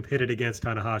that he's been pitted against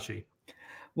Tanahashi.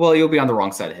 Well, you'll be on the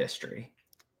wrong side of history.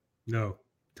 No.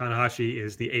 Tanahashi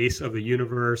is the ace of the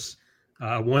universe,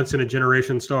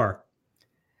 once-in-a-generation star.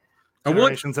 A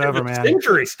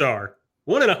once-in-a-century star.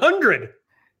 1 in 100.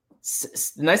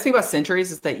 The nice thing about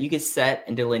centuries is that you get set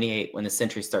and delineate when the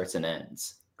century starts and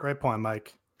ends. Great point,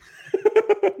 Mike.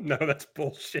 No, that's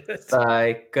bullshit.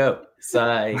 Psycho.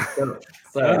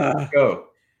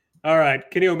 All right.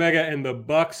 Kenny Omega and the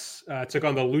Bucks took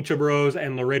on the Lucha Bros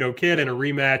and Laredo Kid in a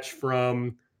rematch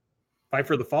from Fight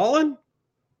for the Fallen?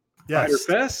 Yes. Fighter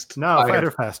Fest? No,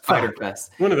 Fighter Fest. Fighter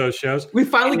Fest. One of those shows. We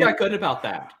finally got good about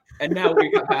that. And now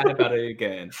we got bad about it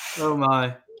again. Oh,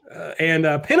 my. And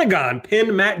Pentagon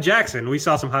pinned Matt Jackson. We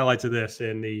saw some highlights of this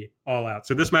in the All Out.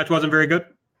 So this match wasn't very good?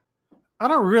 I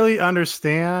don't really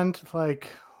understand,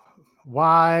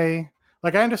 why. I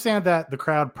understand that the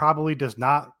crowd probably does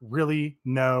not really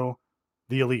know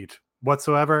the Elite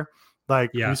whatsoever.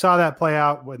 We saw that play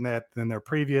out in their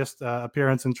previous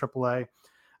appearance in AAA.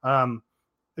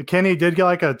 Kenny did get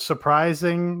like a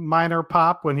surprising minor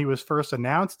pop when he was first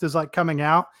announced as like coming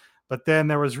out, but then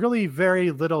there was really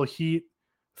very little heat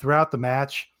throughout the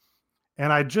match.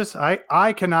 And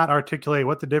I cannot articulate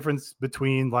what the difference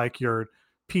between like your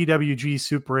PWG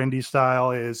Super Indie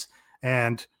style is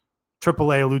and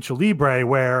AAA Lucha Libre,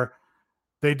 where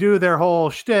they do their whole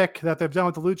shtick that they've done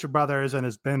with the Lucha Brothers and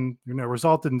has been,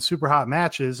 resulted in super hot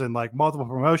matches and like multiple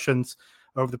promotions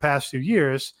over the past few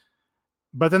years.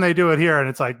 But then they do it here and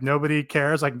it's like nobody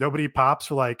cares, like nobody pops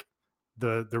for like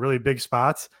the really big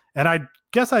spots. And I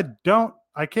guess I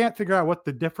can't figure out what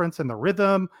the difference in the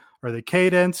rhythm or the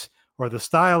cadence or the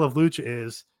style of Lucha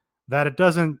is that it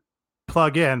doesn't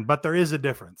plug in, but there is a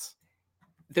difference.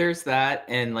 There's that,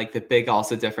 and like the big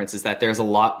also difference is that there's a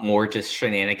lot more just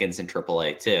shenanigans in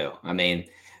AAA too. I mean,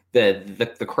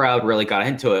 the crowd really got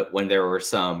into it when there were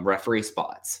some referee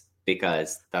spots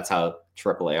because that's how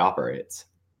AAA operates.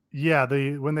 Yeah,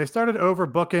 when they started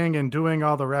overbooking and doing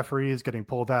all the referees getting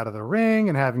pulled out of the ring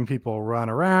and having people run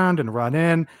around and run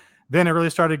in, then it really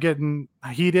started getting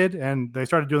heated and they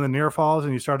started doing the near falls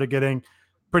and you started getting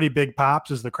pretty big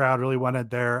pops as the crowd really wanted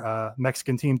their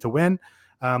Mexican team to win.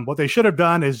 What they should have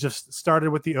done is just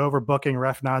started with the overbooking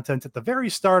ref nonsense at the very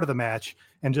start of the match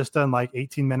and just done like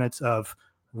 18 minutes of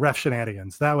ref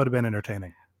shenanigans. That would have been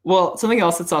entertaining. Well, something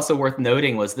else that's also worth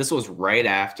noting was this was right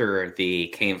after the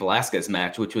Cain Velasquez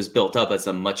match, which was built up as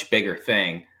a much bigger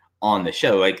thing on the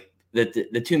show. Like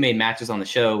the two main matches on the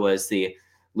show was the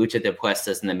Lucha de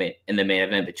Puestas in the main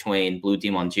event between Blue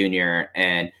Demon Jr.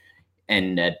 and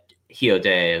Hio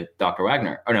de Dr.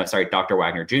 Wagner. Oh no, sorry, Dr.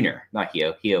 Wagner Jr. Not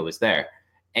Hio. Hio was there.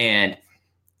 And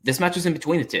this match was in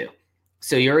between the two.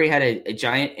 So you already had a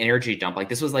giant energy dump. Like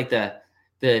this was like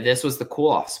this was the cool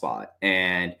off spot.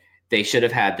 And they should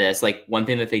have had this. Like one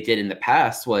thing that they did in the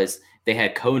past was they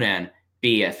had Conan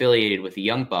be affiliated with the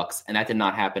Young Bucks. And that did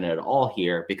not happen at all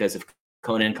here because if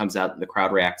Conan comes out, the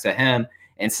crowd reacts to him.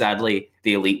 And sadly,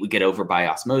 the Elite would get over by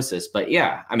osmosis. But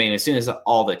yeah, I mean, as soon as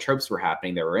all the tropes were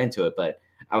happening, they were into it. But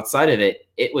outside of it,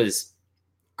 it was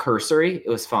cursory. It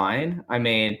was fine. I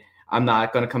mean, I'm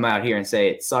not going to come out here and say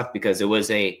it sucked because it was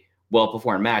a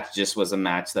well-performed match. It just was a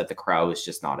match that the crowd was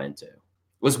just not into. It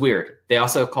was weird. They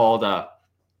also called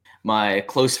my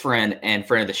close friend and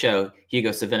friend of the show,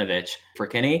 Hugo Savinovich, for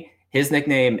Kenny. His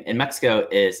nickname in Mexico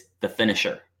is The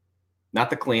Finisher. Not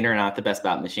the cleaner, not the best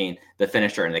bat machine, The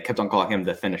Finisher. And they kept on calling him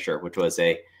The Finisher, which was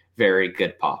a very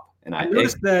good pop. And I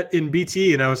noticed that in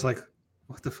BTE, and I was like,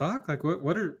 what the fuck? Like,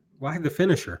 why The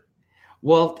Finisher?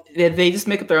 Well, they just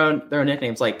make up their own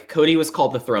nicknames. Like Cody was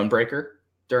called the Throne Breaker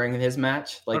during his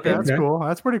match. Like that's cool.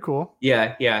 That's pretty cool.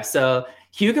 Yeah. So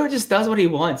Hugo just does what he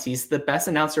wants. He's the best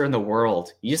announcer in the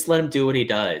world. You just let him do what he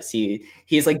does.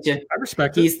 He's like I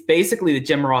respect it. He's basically the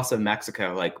Jim Ross of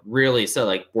Mexico. Like really, so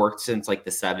like worked since like the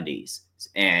 70s.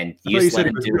 And you just let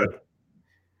him do it.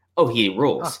 Oh, he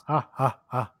rules.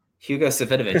 Hugo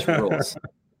Savinovich rules.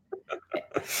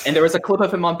 And there was a clip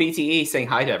of him on BTE saying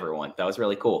hi to everyone. That was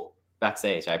really cool.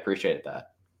 Backstage. I appreciated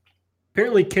that.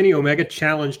 Apparently, Kenny Omega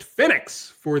challenged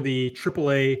Phoenix for the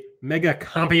AAA Mega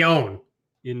Campeon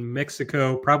in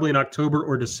Mexico, probably in October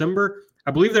or December.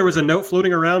 I believe there was a note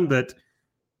floating around that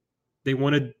they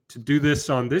wanted to do this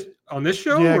on this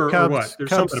show, or what?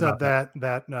 There's Cubs said that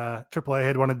AAA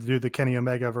had wanted to do the Kenny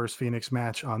Omega versus Phoenix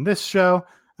match on this show,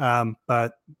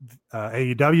 but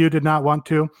AEW did not want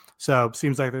to. So it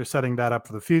seems like they're setting that up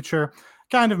for the future.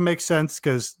 Kind of makes sense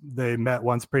because they met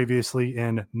once previously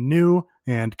in New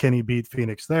and Kenny beat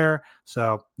Phoenix there.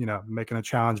 So, making a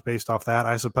challenge based off that,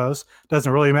 I suppose.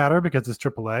 Doesn't really matter because it's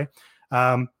AAA.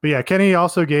 But yeah, Kenny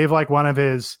also gave like one of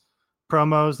his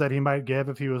promos that he might give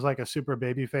if he was like a super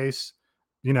baby face,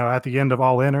 at the end of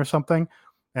All In or something.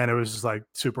 And it was just like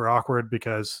super awkward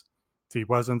because he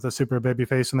wasn't the super baby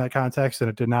face in that context and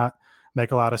it did not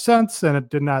make a lot of sense. And it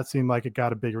did not seem like it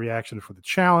got a big reaction for the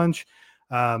challenge.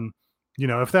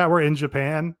 If that were in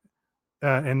Japan,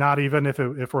 and not even if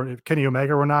Kenny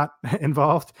Omega were not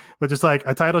involved, but just like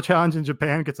a title challenge in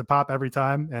Japan gets a pop every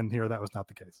time, and here that was not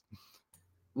the case.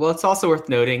 Well, it's also worth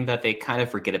noting that they kind of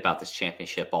forget about this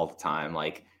championship all the time.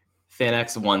 Like,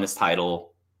 Phoenix won this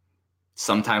title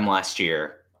sometime last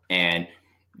year, and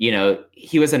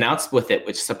he was announced with it,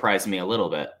 which surprised me a little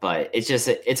bit. But it's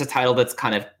a title that's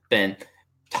kind of been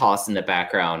tossed in the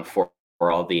background for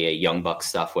all the Young Bucks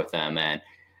stuff with them. And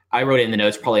I wrote it in the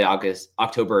notes, probably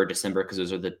October or December, because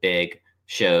those are the big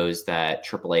shows that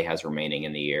AAA has remaining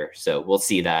in the year. So we'll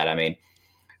see that. I mean,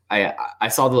 I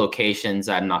saw the locations.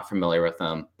 I'm not familiar with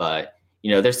them, but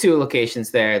there's 2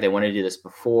 locations there. They want to do this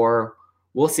before.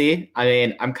 We'll see. I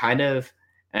mean, I don't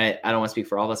want to speak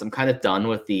for all of us. I'm kind of done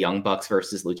with the Young Bucks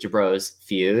versus Lucha Bros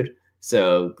feud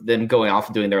So them going off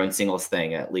and doing their own singles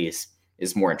thing at least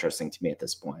is more interesting to me at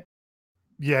this point.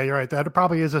 Yeah, you're right. That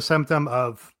probably is a symptom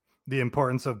of the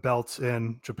importance of belts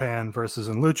in Japan versus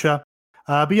in Lucha.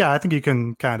 But yeah, I think you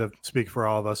can kind of speak for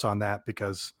all of us on that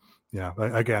because,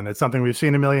 again, it's something we've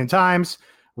seen a million times.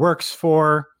 Works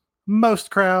for most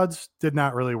crowds, did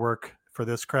not really work for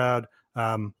this crowd.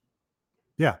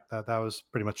 Yeah, that was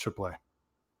pretty much AAA.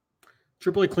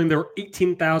 AAA claimed there were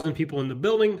 18,000 people in the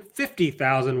building,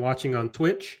 50,000 watching on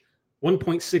Twitch,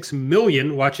 1.6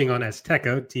 million watching on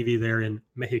Azteca TV there in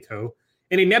Mexico,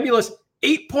 and a nebulous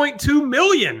 8.2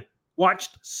 million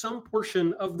watched some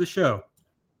portion of the show.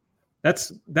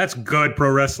 That's good pro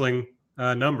wrestling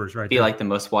numbers, right? Be like the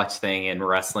most watched thing in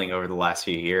wrestling over the last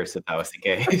few years, if that was the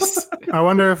case. I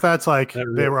wonder if that's like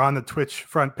they were on the Twitch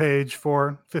front page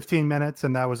for 15 minutes,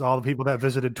 and that was all the people that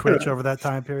visited Twitch over that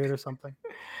time period or something.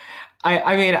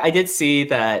 I mean, I did see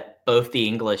that both the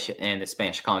English and the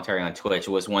Spanish commentary on Twitch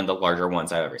was one of the larger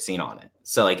ones I've ever seen on it.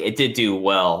 So like it did do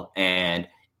well, and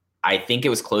I think it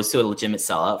was close to a legitimate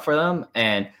sellout for them.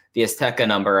 And the Azteca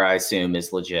number, I assume,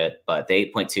 is legit, but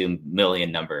the 8.2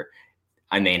 million number,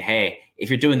 I mean, hey, if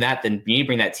you're doing that, then you need to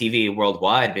bring that TV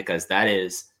worldwide because that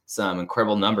is some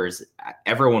incredible numbers.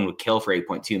 Everyone would kill for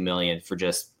 8.2 million for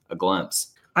just a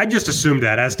glimpse. I just assumed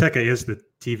that Azteca is the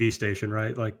TV station,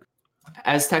 right? Like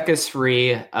Azteca is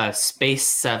free. Space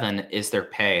 7 is their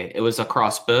pay. It was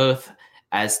across both.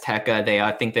 Azteca,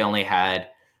 I think they only had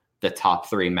the top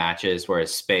 3 matches,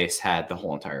 whereas Space had the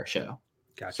whole entire show.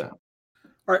 Gotcha. So.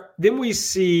 All right. Then we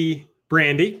see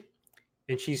Brandy,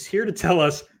 and she's here to tell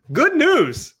us good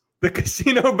news. The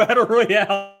Casino Battle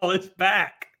Royale is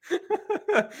back.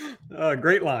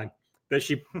 Great line that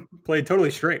she played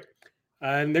totally straight.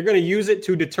 And they're going to use it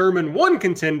to determine one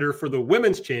contender for the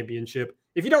women's championship.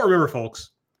 If you don't remember,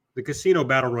 folks, the Casino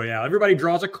Battle Royale, everybody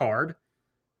draws a card,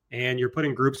 and you're put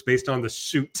in groups based on the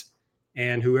suit.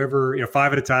 And whoever,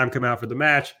 5 at a time come out for the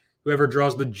match. Whoever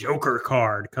draws the Joker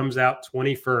card comes out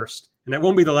 21st. And that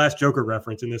won't be the last Joker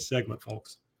reference in this segment,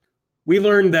 folks. We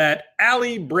learned that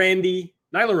Allie, Brandy,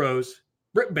 Nyla Rose,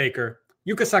 Britt Baker,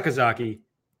 Yuka Sakazaki,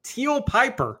 Teal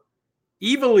Piper,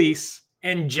 Ivelisse,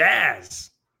 and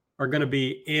Jazz are going to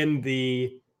be in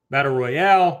the Battle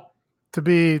Royale. To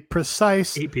be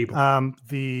precise, 8 people.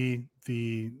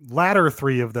 The latter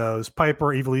 3 of those, Piper,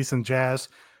 Ivelisse, and Jazz,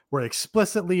 were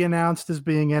explicitly announced as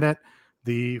being in it.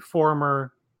 The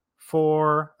former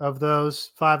 5 of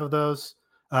those,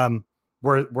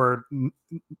 were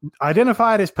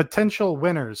identified as potential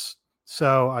winners.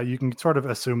 So you can sort of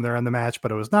assume they're in the match,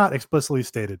 but it was not explicitly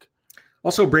stated.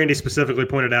 Also, Brandy specifically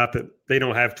pointed out that they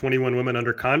don't have 21 women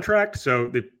under contract. So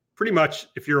they pretty much,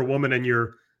 if you're a woman and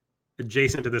you're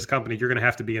adjacent to this company, you're going to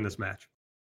have to be in this match.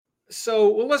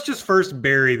 So let's just first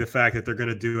bury the fact that they're going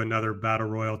to do another battle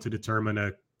royal to determine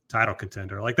a title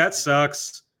contender. Like that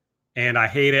sucks. And I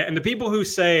hate it. And the people who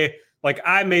say, like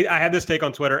I had this take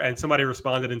on Twitter and somebody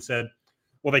responded and said,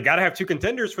 well, they got to have 2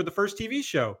 contenders for the first TV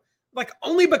show. Like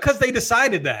only because they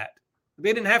decided that.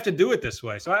 They didn't have to do it this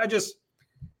way. So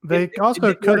they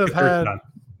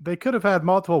could have had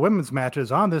multiple women's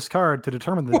matches on this card to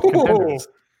determine the contenders.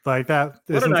 Like that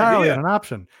is entirely an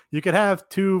option. You could have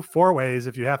 2 4-ways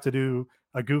if you have to do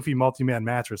a goofy multi-man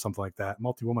match or something like that,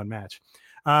 multi-woman match.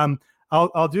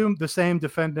 I'll do the same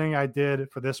defending I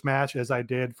did for this match as I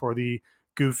did for the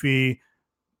goofy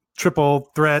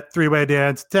triple threat 3-way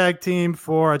dance tag team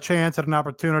for a chance at an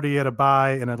opportunity at a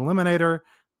bye and an eliminator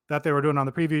that they were doing on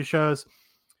the previous shows.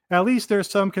 At least there's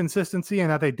some consistency in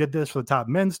that they did this for the top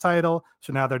men's title.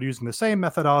 So now they're using the same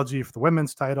methodology for the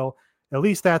women's title. At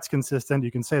least that's consistent.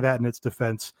 You can say that in its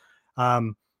defense.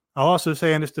 I'll also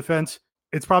say in its defense,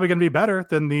 it's probably going to be better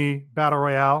than the Battle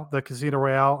Royale, the Casino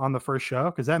Royale on the first show,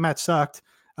 because that match sucked.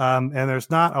 And there's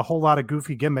not a whole lot of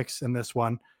goofy gimmicks in this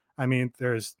one. I mean,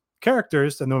 there's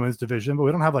characters in the women's division, but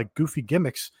we don't have like goofy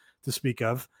gimmicks to speak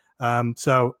of.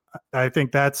 So I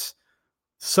think that's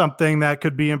something that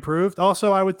could be improved.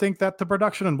 Also, I would think that the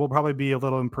production will probably be a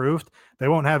little improved. They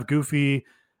won't have goofy,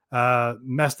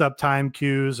 messed up time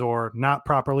cues or not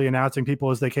properly announcing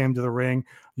people as they came to the ring.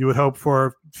 You would hope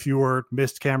for fewer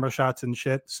missed camera shots and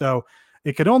shit. So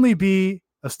it could only be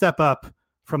a step up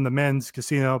from the men's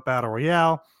Casino Battle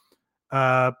Royale.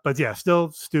 But yeah,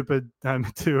 still stupid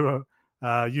to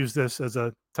use this as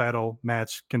a title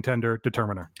match contender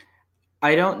determiner.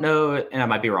 I don't know, and I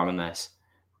might be wrong on this,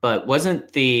 but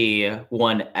wasn't the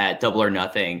one at Double or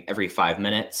Nothing every 5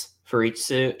 minutes for each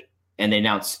suit? And they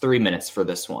announced 3 minutes for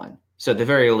this one. So at the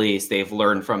very least, they've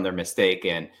learned from their mistake,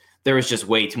 and there was just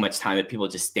way too much time of people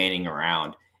just standing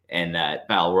around in that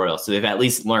Battle Royal. So they've at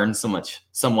least learned somewhat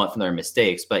from their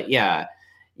mistakes. But yeah,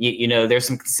 there's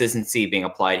some consistency being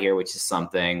applied here, which is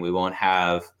something we won't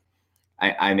have.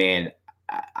 I mean,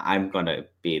 I'm going to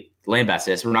be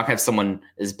lambasted. We're not going to have someone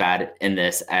as bad in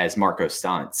this as Marco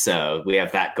Stunt. So we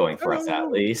have that going for us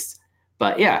at least.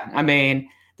 But yeah, I mean,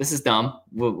 this is dumb.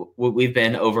 We've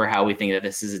been over how we think that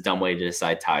this is a dumb way to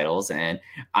decide titles. And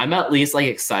I'm at least like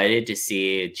excited to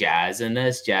see Jazz in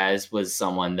this. Jazz was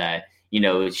someone that,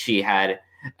 she had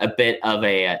a bit of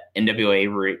a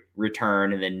NWA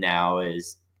return, and then now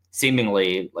is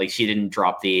seemingly like she didn't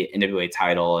drop the NWA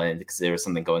title and because there was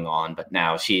something going on, but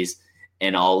now she's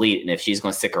in All Elite. And if she's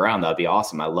going to stick around, that'd be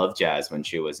awesome. I love Jazz when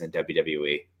she was in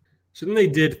WWE. So then they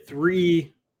did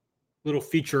 3 little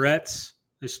featurettes.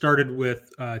 They started with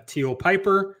Teal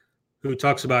Piper, who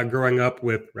talks about growing up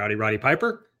with Roddy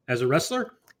Piper as a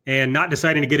wrestler and not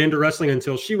deciding to get into wrestling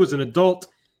until she was an adult,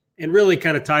 and really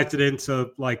kind of ties it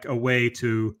into like a way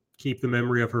to keep the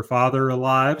memory of her father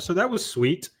alive. So that was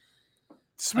sweet.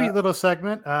 Sweet little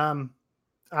segment.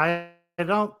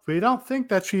 We don't think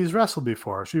that she's wrestled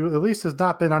before. She at least has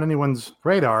not been on anyone's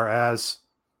radar as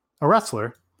a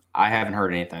wrestler. I haven't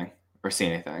heard anything or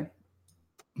seen anything.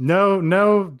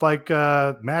 No, like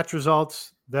match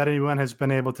results that anyone has been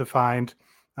able to find.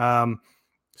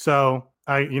 So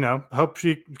I, hope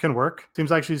she can work.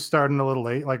 Seems like she's starting a little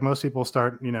late. Like most people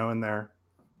start, in their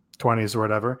 20s or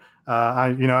whatever.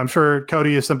 I'm sure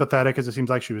Cody is sympathetic because it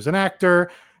seems like she was an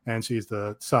actor. And she's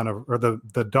the son of, or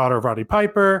the daughter of Roddy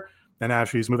Piper. And now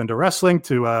she's moving to wrestling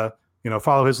to,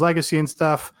 follow his legacy and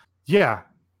stuff. Yeah.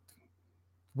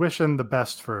 Wishing the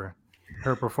best for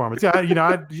her performance. Yeah.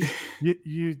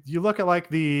 You look at like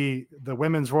the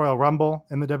Women's Royal Rumble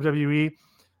in the WWE,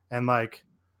 and like,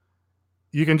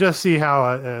 you can just see how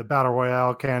a battle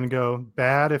royale can go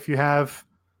bad if you have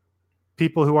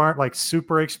people who aren't like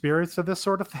super experienced at this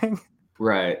sort of thing.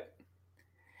 Right.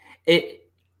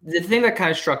 The thing that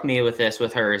kind of struck me with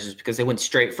her is because they went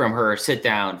straight from her sit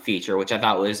down feature, which I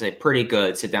thought was a pretty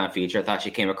good sit down feature. I thought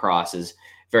she came across as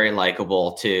very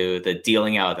likable, to the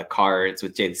dealing out of the cards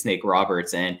with Jade the Snake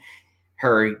Roberts, and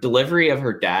her delivery of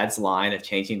her dad's line of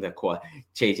changing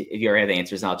if you already have the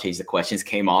answers, I'll change the questions,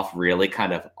 came off really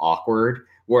kind of awkward.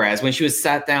 Whereas when she was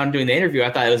sat down doing the interview,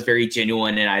 I thought it was very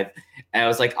genuine, and I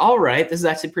was like, all right, this is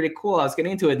actually pretty cool. I was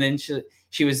getting into it, and then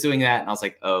she was doing that, and I was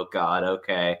like, oh God,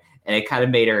 okay. And it kind of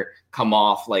made her come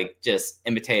off like just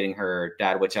imitating her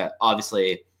dad, which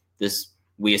obviously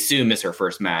we assume is her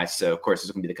first match. So of course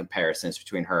there's going to be the comparisons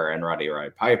between her and Roddy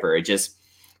Piper. It just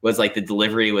was like the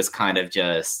delivery was kind of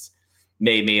just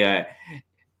made me.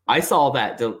 I saw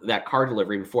that card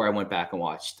delivery before I went back and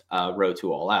watched Road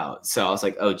to All Out. So I was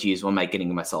like, oh geez, what am I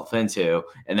getting myself into?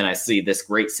 And then I see this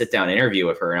great sit down interview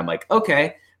with her, and I'm like,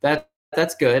 okay,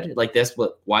 that's good. Like this,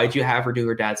 why did you have her do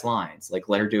her dad's lines? Like,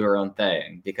 let her do her own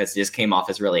thing, because it just came off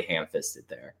as really ham-fisted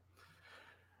there.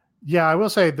 Yeah, I will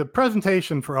say the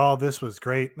presentation for all this was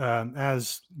great,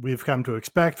 as we've come to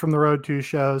expect from the Road 2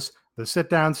 shows. The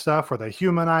sit-down stuff where they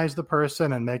humanize the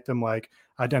person and make them like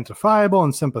identifiable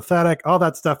and sympathetic, all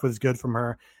that stuff was good from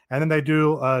her. And then they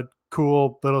do a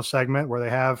cool little segment where they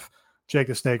have Jake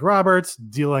the Snake Roberts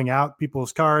dealing out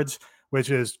people's cards, which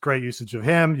is great usage of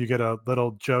him. You get a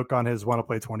little joke on his "wanna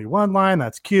play 21" line.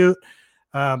 That's cute.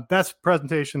 That's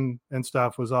presentation and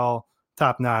stuff was all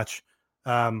top notch.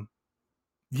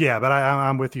 Yeah, but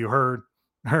I'm with you.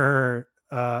 Her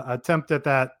attempt at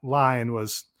that line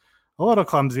was a little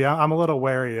clumsy. I'm a little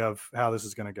wary of how this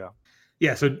is going to go.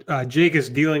 Yeah, so Jake is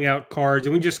dealing out cards,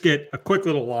 and we just get a quick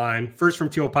little line, first from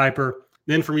Teal Piper,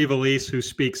 then from Ivelisse, who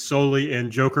speaks solely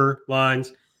in Joker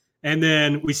lines, and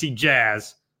then we see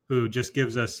Jazz, who just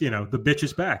gives us, the bitch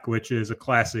is back, which is a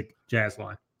classic Jazz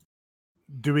line.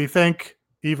 Do we think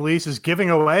Ivelisse is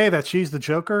giving away that she's the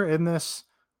Joker in this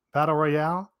Battle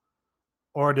Royale?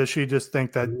 Or does she just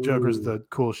think that Joker's the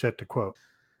cool shit to quote?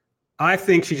 I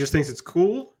think she just thinks it's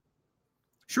cool.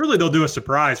 Surely they'll do a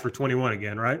surprise for 21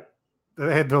 again, right?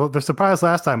 The surprise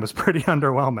last time was pretty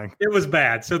underwhelming. It was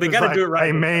bad, so they got to do it right.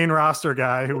 A main roster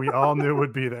guy who we all knew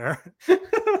would be there.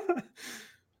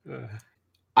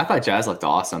 I thought Jazz looked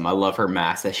awesome. I love her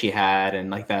mask that she had, and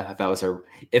like that was her.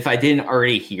 If I didn't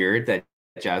already hear that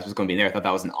Jazz was going to be there, I thought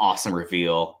that was an awesome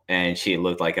reveal, and she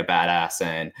looked like a badass.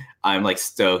 And I'm like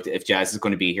stoked if Jazz is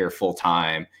going to be here full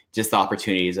time. Just the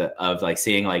opportunities of like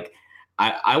seeing like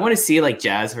I want to see like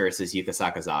Jazz versus Yuka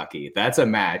Sakazaki. That's a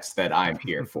match that I'm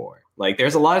here for. Like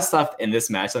there's a lot of stuff in this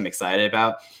match I'm excited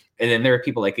about, and then there are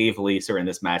people like Ivelisse who are in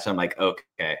this match. I'm like,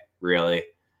 okay, really?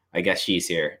 I guess she's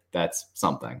here. That's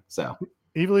something. So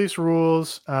Ivelisse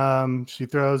rules. She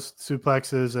throws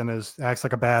suplexes and acts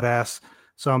like a badass.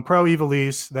 So I'm pro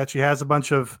Ivelisse, that she has a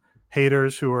bunch of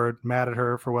haters who are mad at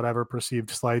her for whatever perceived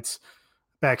slights.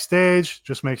 backstage,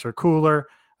 just makes her cooler.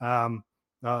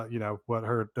 What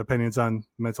her opinions on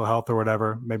mental health or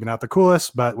whatever, maybe not the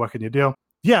coolest, but what can you do?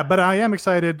 Yeah, but I am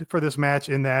excited for this match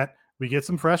in that we get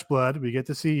some fresh blood. We get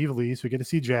to see Evilise. We get to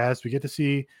see Jazz. We get to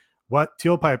see what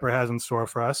Teal Piper has in store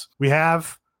for us. We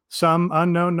have some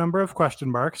unknown number of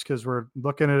question marks because we're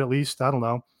looking at least, I don't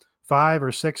know, 5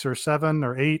 or 6 or 7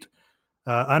 or 8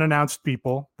 unannounced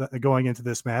people going into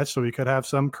this match. So we could have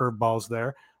some curveballs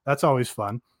there. That's always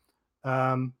fun.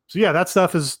 That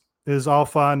stuff is all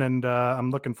fun, and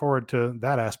I'm looking forward to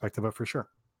that aspect of it for sure.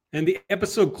 And the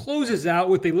episode closes out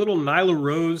with a little Nyla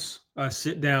Rose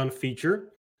sit-down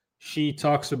feature. She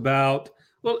talks about,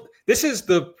 well, this is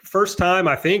the first time,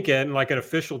 I think, in like an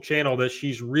official channel that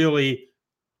she's really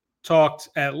talked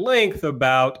at length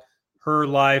about her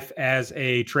life as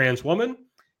a trans woman.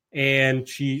 And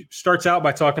she starts out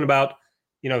by talking about,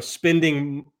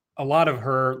 spending a lot of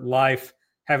her life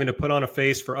having to put on a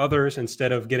face for others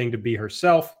instead of getting to be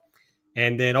herself.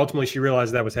 And then ultimately she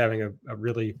realized that was having a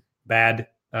really bad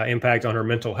impact on her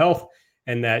mental health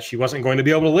and that she wasn't going to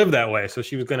be able to live that way. So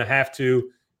she was going to have to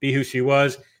be who she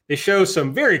was. They show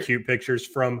some very cute pictures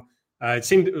from, it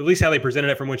seemed, at least how they presented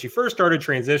it, from when she first started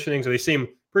transitioning. So they seem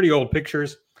pretty old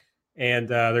pictures, and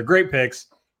they're great pics.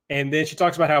 And then she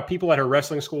talks about how people at her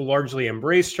wrestling school largely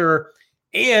embraced her.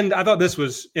 And I thought this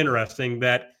was interesting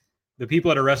that the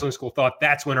people at her wrestling school thought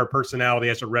that's when her personality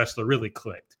as a wrestler really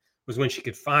clicked, was when she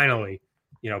could finally,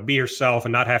 be herself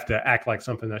and not have to act like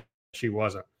something that she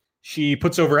wasn't. She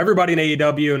puts over everybody in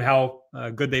AEW and how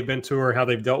good they've been to her, how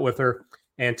they've dealt with her,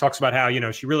 and talks about how,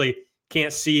 she really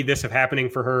can't see this having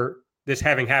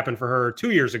happened for her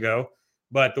 2 years ago,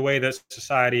 but the way that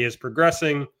society is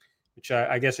progressing, which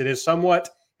I guess it is somewhat,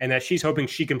 and that she's hoping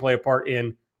she can play a part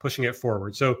in pushing it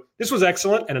forward. So this was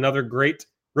excellent, and another great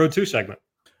Road 2 segment.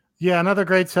 Yeah, another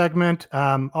great segment.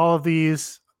 All of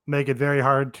these make it very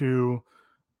hard to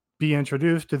be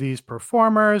introduced to these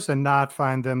performers and not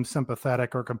find them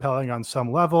sympathetic or compelling on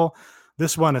some level.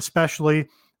 This one especially.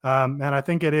 And I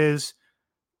think it is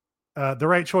the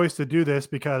right choice to do this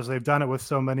because they've done it with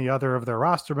so many other of their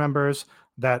roster members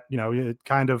that, you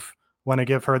kind of want to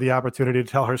give her the opportunity to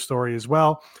tell her story as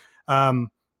well. And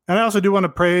I also do want to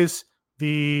praise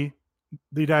the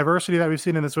diversity that we've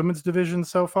seen in this women's division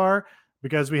so far,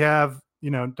 because we have,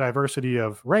 diversity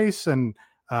of race and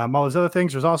all those other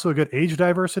things. There's also a good age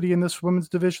diversity in this women's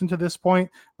division to this point.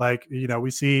 Like,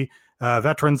 we see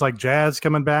veterans like Jazz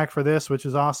coming back for this, which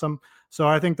is awesome. So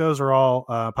I think those are all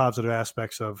positive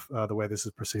aspects of the way this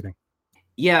is proceeding.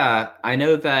 Yeah, I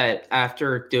know that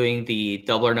after doing the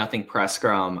Double or Nothing press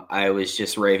scrum, I was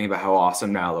just raving about how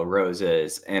awesome Nyla Rose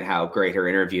is and how great her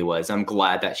interview was. I'm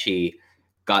glad that she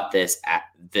got this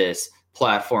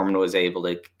platform and was able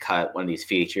to cut one of these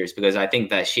features, because I think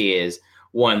that she is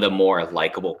one of the more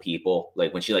likable people.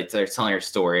 Like when she starts telling her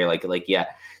story,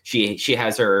 she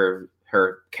has her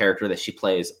character that she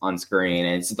plays on screen,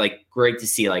 and it's like great to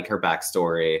see like her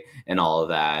backstory and all of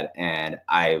that. And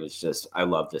I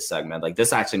love this segment. Like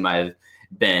this actually might have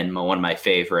been one of my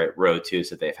favorite Road 2s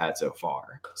that they've had so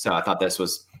far. So I thought this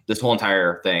whole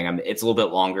entire thing. I mean, it's a little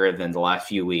bit longer than the last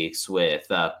few weeks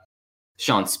with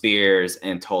Sean Spears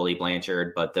and Tully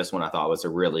Blanchard, but this one I thought was a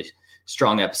really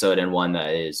strong episode and one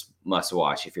that is must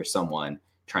watch if you're someone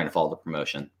trying to follow the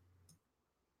promotion.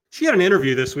 She had an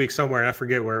interview this week somewhere. I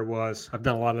forget where it was. I've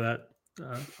done a lot of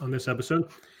that on this episode.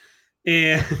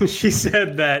 And she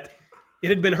said that it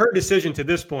had been her decision to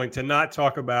this point to not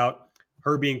talk about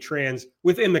her being trans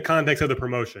within the context of the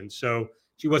promotion. So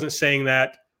she wasn't saying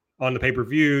that on the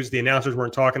pay-per-views. The announcers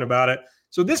weren't talking about it.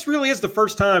 So this really is the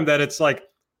first time that it's like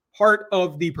part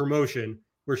of the promotion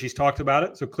where she's talked about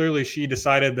it. So clearly she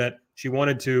decided that she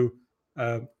wanted to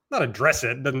not address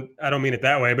it. I don't mean it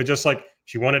that way, but just like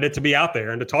she wanted it to be out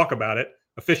there and to talk about it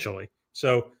officially.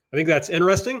 So I think that's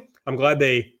interesting. I'm glad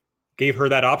they gave her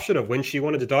that option of when she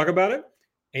wanted to talk about it.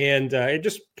 And it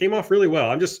just came off really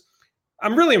well.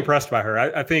 I'm really impressed by her.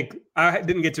 I think I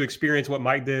didn't get to experience what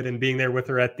Mike did and being there with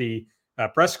her at the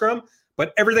press scrum,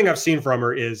 but everything I've seen from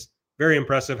her is very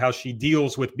impressive, how she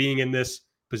deals with being in this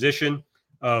position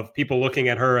of people looking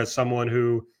at her as someone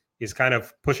who is kind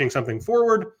of pushing something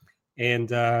forward, and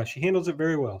she handles it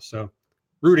very well. So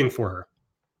rooting for her.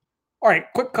 All right,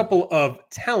 quick couple of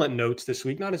talent notes this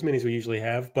week. Not as many as we usually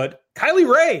have, but Kylie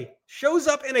Ray shows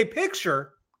up in a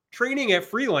picture training at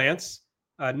Freelance.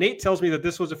 Nate tells me that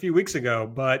this was a few weeks ago,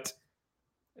 but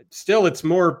still it's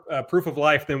more proof of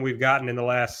life than we've gotten in the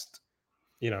last,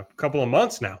 couple of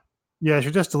months now. Yeah, she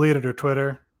just deleted her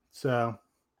Twitter, so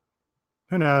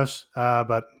who knows,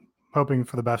 but hoping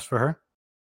for the best for her.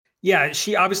 Yeah,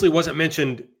 she obviously wasn't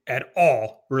mentioned at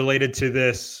all related to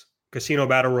this Casino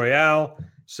Battle Royale.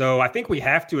 So I think we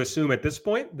have to assume at this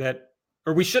point that,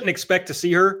 or we shouldn't expect to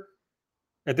see her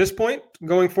at this point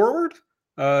going forward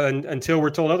until we're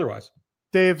told otherwise.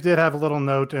 Dave did have a little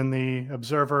note in the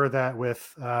Observer that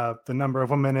with the number of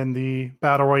women in the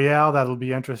Battle Royale, that'll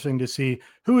be interesting to see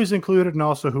who is included and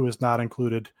also who is not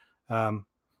included. We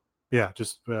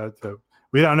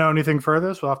don't know anything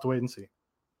further, so we'll have to wait and see.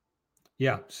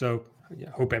 Yeah, so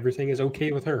hope everything is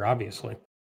okay with her, obviously.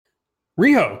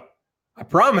 Riho. I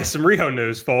promised some Riho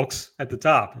news, folks, at the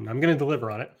top, and I'm going to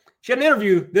deliver on it. She had an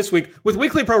interview this week with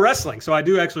Weekly Pro Wrestling, so I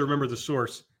do actually remember the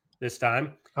source this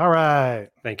time. All right.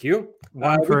 Thank you.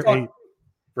 1 for 8.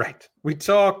 Right. We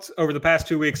talked over the past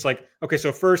 2 weeks,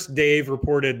 so first Dave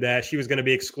reported that she was going to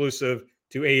be exclusive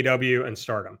to AEW and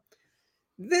Stardom.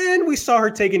 Then we saw her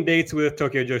taking dates with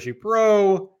Tokyo Joshi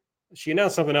Pro. She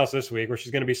announced something else this week where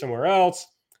she's going to be somewhere else.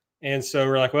 And so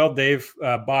we're like, well, Dave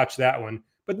botched that one.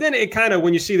 But then it kind of,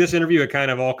 when you see this interview, it kind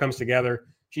of all comes together.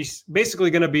 She's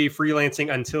basically going to be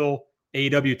freelancing until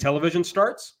AEW television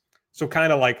starts. So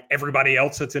kind of like everybody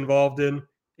else that's involved in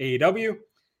AEW.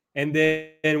 And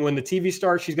then when the TV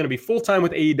starts, she's going to be full-time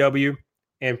with AEW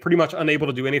and pretty much unable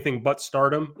to do anything but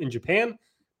Stardom in Japan.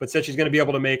 But said she's going to be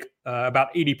able to make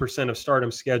about 80% of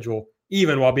Stardom's schedule,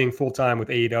 even while being full-time with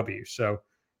AEW. So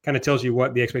kind of tells you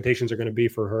what the expectations are going to be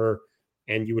for her,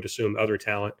 and you would assume other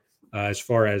talent as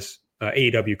far as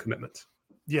AEW commitments.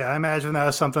 Yeah, I imagine that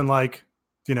was something like,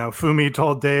 Fumi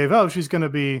told Dave, oh, she's going to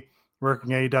be working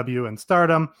AEW and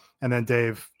Stardom. And then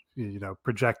Dave,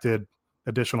 projected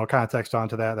additional context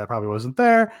onto that. That probably wasn't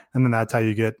there. And then that's how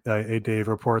you get a Dave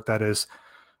report that is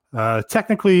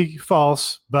technically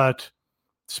false, but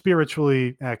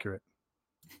spiritually accurate.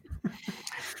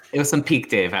 It was some peak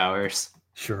Dave hours.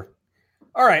 Sure.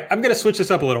 All right. I'm going to switch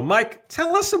this up a little. Mike,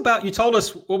 tell us you told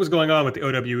us what was going on with the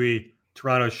OWE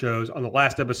Toronto shows on the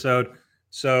last episode.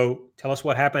 So tell us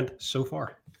what happened so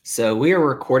far. So we are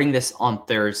recording this on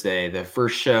Thursday. The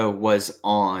first show was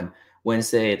on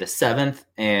Wednesday, the 7th,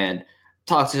 and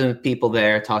talked to some people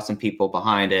there, talked to some people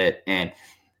behind it. And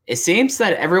it seems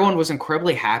that everyone was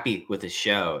incredibly happy with the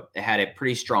show. It had a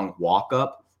pretty strong walk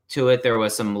up to it. There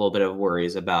was some little bit of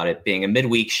worries about it being a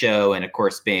midweek show. And of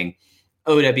course, being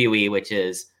OWE, which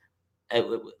is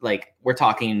we're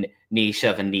talking niche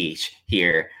of a niche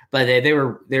here, but they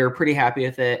were pretty happy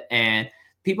with it. And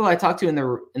people I talked to in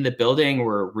the building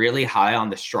were really high on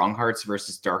the Strong Hearts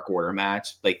versus Dark Order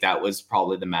match. That was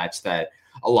probably the match that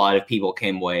a lot of people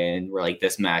came away and were like,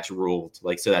 this match ruled.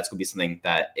 So that's gonna be something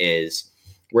that is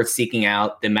worth seeking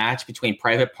out. The match between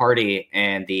Private Party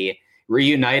and the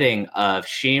reuniting of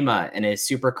Shima and his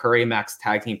Super Curry Max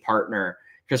tag team partner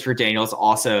Christopher Daniels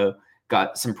also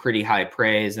got some pretty high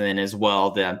praise. And then as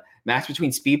well, the match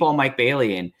between Speedball Mike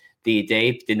Bailey and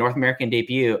the North American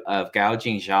debut of Gao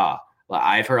Jingjia.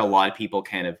 I've heard a lot of people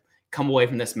kind of come away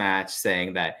from this match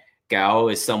saying that Gao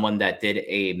is someone that did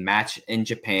a match in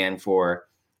Japan for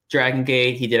Dragon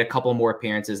Gate. He did a couple more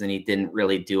appearances and he didn't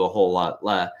really do a whole lot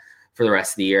for the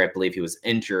rest of the year. I believe he was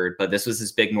injured, but this was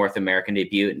his big North American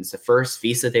debut. And it's the first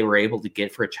visa they were able to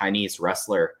get for a Chinese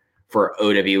wrestler for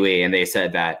OWE. And they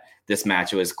said that this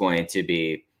match was going to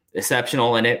be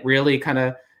exceptional. And it really kind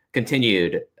of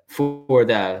continued. For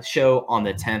the show on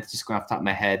the 10th, just going off the top of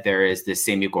my head, there is this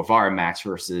Sammy Guevara match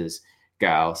versus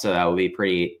Gao. So that would be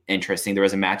pretty interesting. There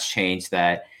was a match change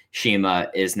that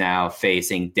Shima is now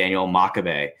facing Daniel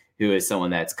Makabe, who is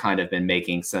someone that's kind of been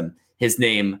making his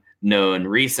name known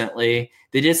recently.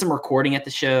 They did some recording at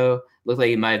the show. Looked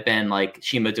like it might have been like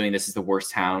Shima doing "This is the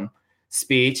worst town"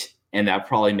 speech, and that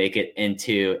probably make it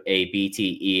into a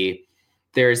BTE.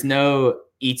 There's no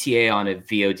ETA on a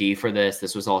VOD for this.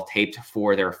 This was all taped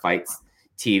for their Fights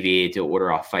TV to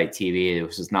order off Fight TV. It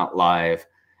was not live.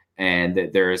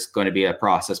 And there's going to be a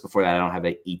process before that. I don't have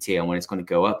an ETA on when it's going to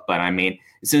go up. But I mean,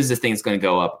 as soon as this thing's going to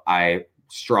go up, I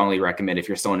strongly recommend if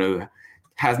you're someone who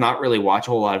has not really watched a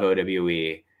whole lot of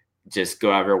OWE, just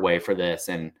go out of your way for this.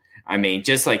 And I mean,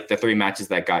 just like the 3 matches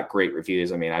that got great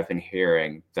reviews, I mean, I've been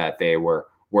hearing that they were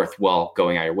worthwhile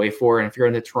going out of your way for. And if you're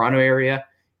in the Toronto area,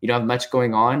 you don't have much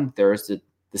going on. There's the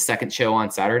second show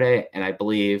on Saturday, and I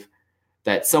believe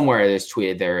that somewhere there's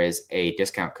tweeted there is a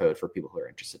discount code for people who are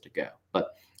interested to go. But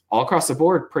all across the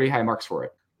board, pretty high marks for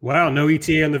it. Wow, no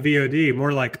ETA on the VOD.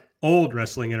 More like old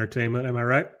wrestling entertainment. Am I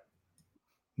right?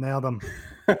 Nailed them.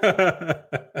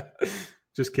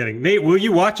 Just kidding. Nate, will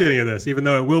you watch any of this, even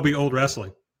though it will be old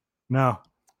wrestling? No.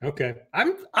 Okay.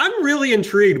 I'm really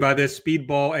intrigued by this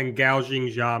Speedball and Gao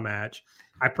Jingjia match.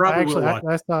 I probably will watch.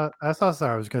 I thought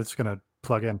I was just going to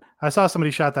plug in. I saw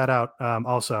somebody shout that out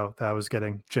also that was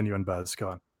getting genuine buzz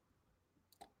going.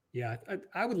 Yeah,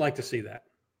 I would like to see that.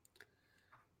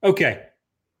 Okay.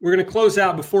 we're going to close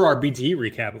out before our BTE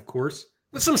recap, of course,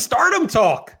 with some Stardom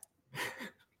talk.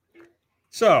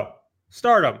 So,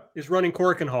 Stardom is running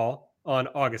Korakuen Hall on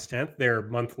August 10th, their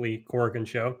monthly Korakuen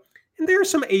show. And there are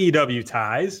some AEW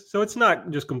ties, so it's not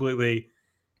just completely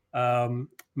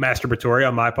masturbatory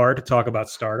on my part to talk about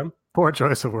Stardom. Poor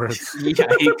choice of words.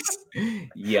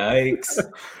 Yikes.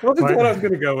 Wasn't what I was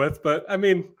going to go with, but I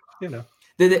mean, you know.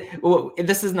 Well,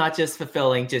 this is not just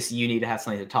fulfilling, just you need to have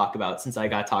something to talk about, since I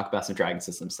got to talk about some Dragon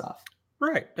System stuff.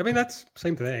 Right. I mean, that's the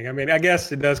same thing. I mean, I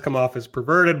guess it does come off as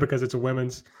perverted because it's a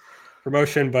women's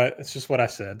promotion, but it's just what I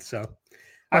said. So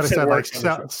I've said like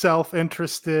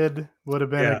self-interested would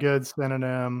have been a good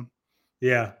synonym.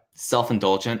 Yeah.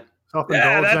 Self-indulgent.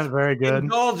 Self-indulgent, very good.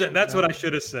 Indulgent. That's what I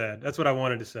should have said. That's what I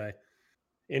wanted to say.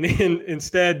 And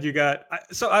instead you got,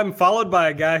 so I'm followed by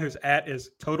a guy whose @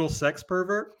 is total sex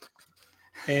pervert.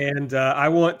 And I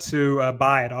want to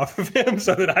buy it off of him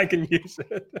so that I can use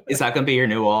it. Is that going to be your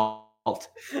new alt?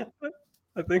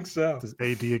 I think so. His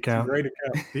AD account. Great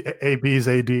account. The AB's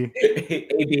AD.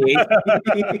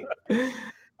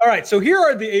 All right. So here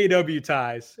are the AEW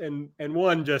ties and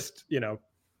one just,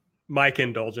 Mike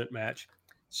indulgent match.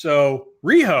 So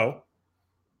Riho,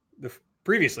 the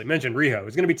previously mentioned Riho,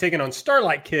 is going to be taking on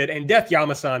Starlight Kid and Death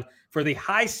Yamasan for the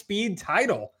high speed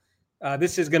title.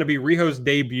 This is going to be Riho's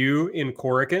debut in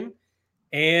Korakuen.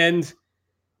 And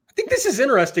I think this is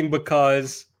interesting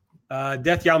because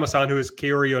Death Yamasan, who is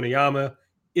Kaori Oniyama,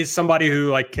 is somebody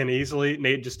who can easily,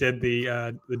 Nate just did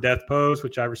the death pose,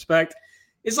 which I respect,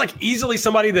 is easily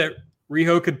somebody that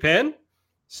Riho could pin.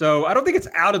 So I don't think it's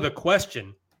out of the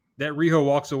question that Riho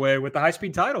walks away with the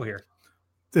high-speed title here.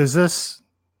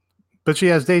 But she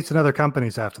has dates in other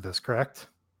companies after this, correct?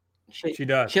 She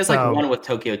does. She has one with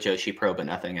Tokyo Joshi Pro, but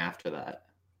nothing after that.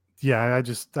 Yeah, I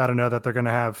don't know that they're going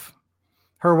to have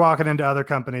her walking into other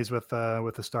companies with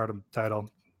the Stardom title.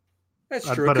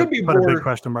 That's true. It could be more, a big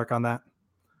question mark on that.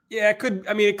 Yeah, it could.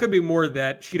 I mean, it could be more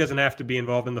that she doesn't have to be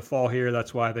involved in the fall here.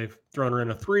 That's why they've thrown her in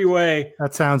a 3-way.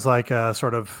 That sounds like a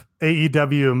sort of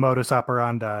AEW modus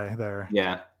operandi there.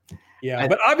 Yeah. Yeah,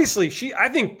 but obviously I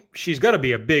think she's going to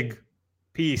be a big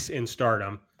piece in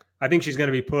Stardom. I think she's going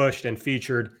to be pushed and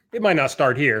featured. It might not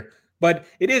start here, but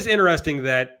it is interesting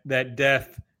that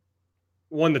Death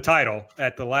won the title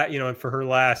at the for her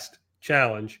last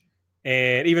challenge,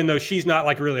 and even though she's not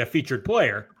really a featured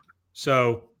player,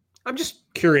 so I'm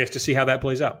just curious to see how that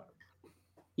plays out.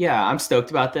 Yeah, I'm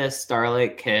stoked about this.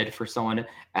 Starlight Kid, for someone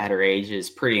at her age, is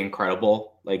pretty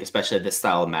incredible, especially this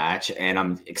style of match. And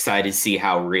I'm excited to see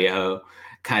how Riho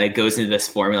kind of goes into this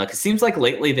formula. Because it seems like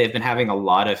lately they've been having a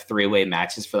lot of 3-way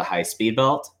matches for the high speed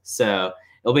belt. So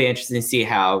it'll be interesting to see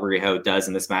how Riho does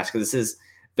in this match, because this is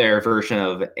their version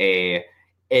of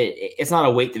it's not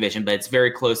a weight division, but it's very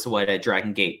close to what a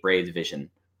Dragon Gate Brave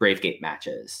Gate match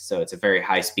is. So it's a very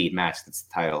high speed match. That's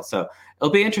the title. So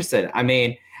it'll be interesting. I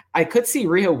mean, I could see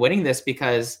Riho winning this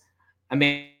because,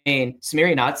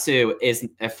 Sumire Natsu is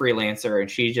a freelancer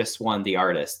and she just won the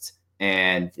Artist,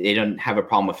 and they don't have a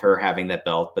problem with her having that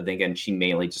belt. But then again, she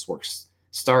mainly just works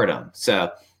Stardom.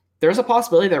 So there's a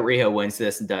possibility that Riho wins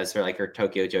this and does her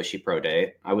Tokyo Joshi Pro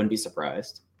Day. I wouldn't be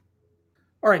surprised.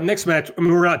 All right, next match.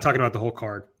 We're not talking about the whole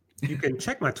card. You can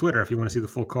check my Twitter if you want to see the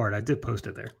full card. I did post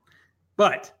it there.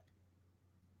 But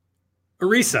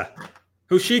Arisa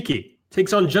Hoshiki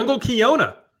takes on Jungle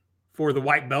Kiona for the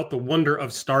white belt, the Wonder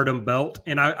of Stardom belt.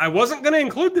 And I wasn't going to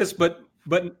include this, but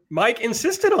Mike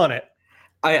insisted on it.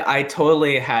 I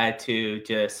totally had to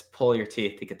just pull your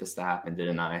teeth to get this to happen,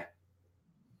 didn't I?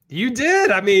 You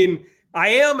did. I mean, I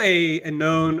am a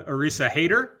known Arisa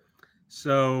hater,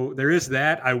 so there is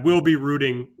that. I will be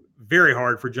rooting very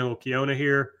hard for Jungle Kiona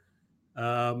here.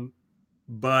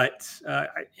 But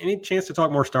any chance to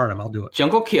talk more Stardom, I'll do it.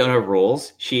 Jungle Kiona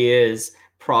rules. She is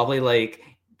probably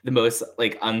the most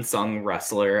unsung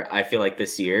wrestler I feel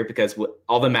this year, because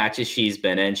all the matches she's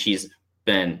been in, she's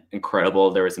been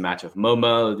incredible. There was a match of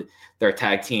Momo, her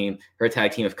tag team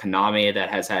of Konami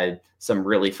that has had some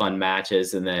really fun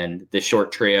matches, and then the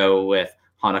short trio with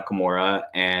Hana Kimura.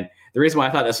 And the reason why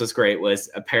I thought this was great was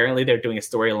apparently they're doing a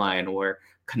storyline where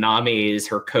Konami is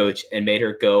her coach and made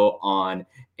her go on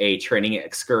a training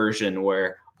excursion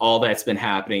where all that's been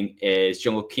happening is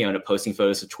Jungle Kiona posting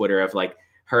photos to Twitter of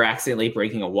her accidentally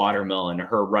breaking a watermelon,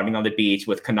 her running on the beach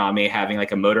with Konami having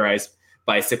a motorized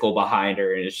bicycle behind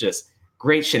her. And it's just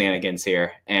great shenanigans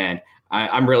here. And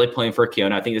I'm really playing for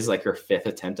Kiona. I think this is her 5th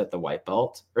attempt at the white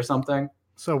belt or something.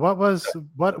 So what was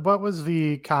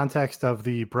the context of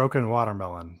the broken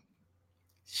watermelon?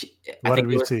 What did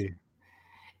we see?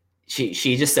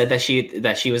 She just said that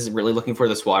she was really looking for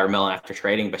this watermelon after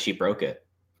trading, but she broke it.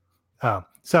 Oh,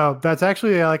 so that's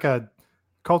actually a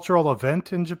cultural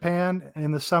event in Japan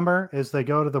in the summer is they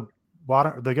go to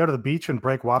the beach and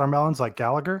break watermelons like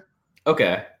Gallagher.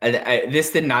 Okay. This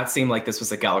did not seem like this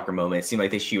was a Gallagher moment. It seemed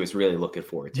like she was really looking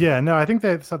forward to Yeah, it. no, I think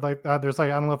they said like there's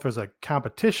like I don't know if there's a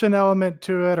competition element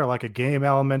to it or like a game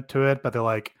element to it, but they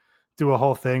like do a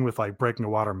whole thing with like breaking a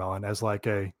watermelon as like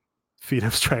a feat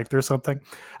of strength or something.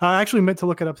 I actually meant to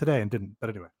look it up today and didn't, but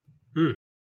anyway. All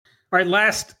right,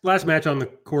 last match on the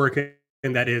Korakuen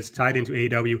that is tied into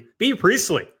AEW. Bea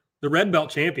Priestley, the red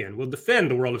belt champion, will defend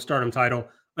the World of Stardom title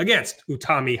against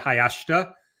Utami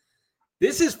Hayashita.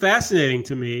 This is fascinating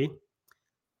to me.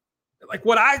 Like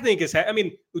what I think is,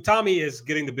 Utami is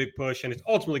getting the big push and it's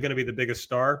ultimately going to be the biggest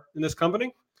star in this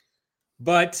company.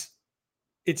 But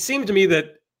it seemed to me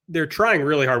that they're trying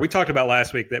really hard. We talked about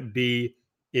last week that Bea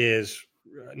is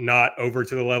not over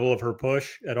to the level of her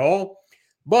push at all.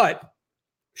 But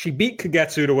she beat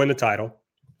Kagetsu to win the title.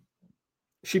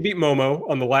 She beat Momo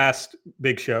on the last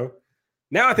big show.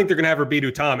 Now I think they're going to have her beat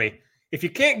Utami. If you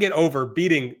can't get over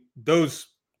beating those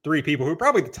three people who are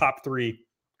probably the top three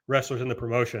wrestlers in the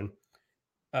promotion,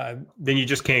 then you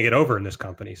just can't get over in this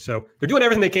company. So they're doing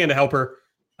everything they can to help her.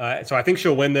 So I think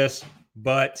she'll win this,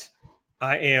 but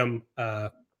I am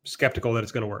skeptical that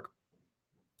it's going to work.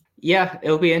 Yeah,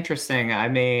 it'll be interesting. I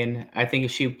mean, I think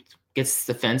if she gets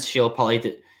the fence, she'll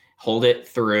probably hold it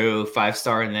through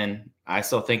 5-star, and then I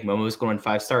still think Momo's going to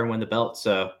 5-star and win the belt.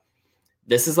 So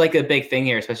this is like a big thing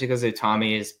here, especially because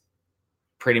Utami has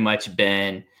pretty much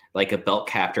been like a belt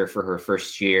captor for her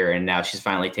first year, and now she's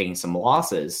finally taking some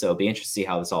losses. So it'll be interesting to see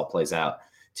how this all plays out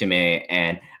to me.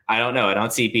 And I don't know. I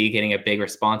don't see Bea getting a big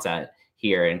response at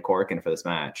here in Korakuen for this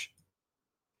match.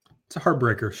 It's a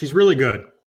heartbreaker. She's really good.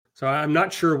 So I'm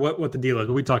not sure what the deal is,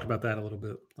 but we talked about that a little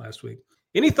bit last week.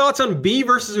 Any thoughts on Bea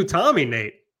versus Utami,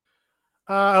 Nate?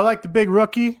 I like the big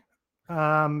rookie.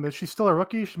 If she's still a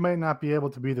rookie, she might not be able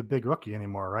to be the big rookie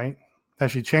anymore, right?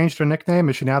 Has she changed her nickname?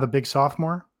 Is she now the big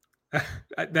sophomore?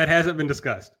 That hasn't been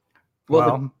discussed.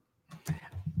 Well,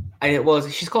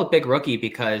 she's called Big Rookie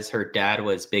because her dad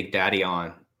was Big Daddy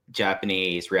on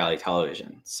Japanese reality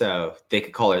television. So they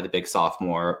could call her the big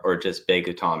sophomore or just Big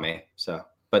Utami. So,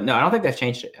 but no, I don't think they've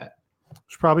changed it yet.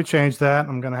 Should probably change that.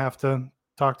 I'm going to have to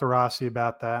talk to Rossi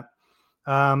about that.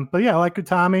 But yeah, I like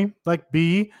Utami, like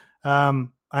Bea.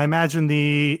 I imagine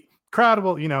the crowd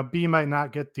will, Bea might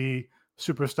not get the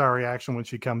superstar reaction when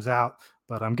she comes out,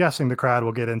 but I'm guessing the crowd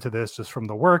will get into this just from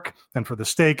the work and for the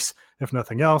stakes, if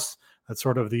nothing else. That's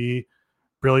sort of the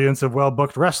brilliance of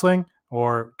well-booked wrestling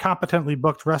or competently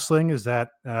booked wrestling is that,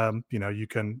 you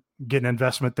can get an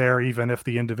investment there even if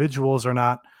the individuals are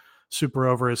not super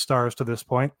over as stars to this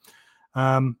point.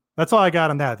 That's all I got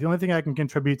on that. The only thing I can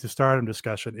contribute to Stardom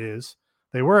discussion is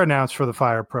they were announced for the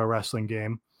Fire Pro Wrestling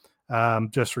game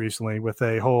just recently with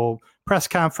a whole press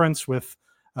conference with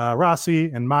Rossi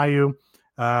and Mayu.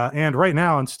 And right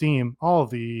now on Steam, all of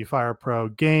the Fire Pro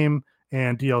game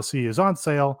and DLC is on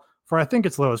sale for, I think,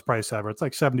 its lowest price ever. It's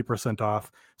like 70%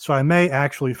 off. So I may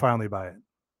actually finally buy it.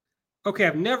 Okay,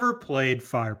 I've never played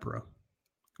Fire Pro. I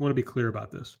want to be clear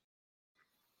about this.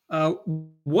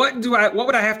 What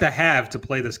would I have to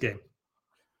play this game?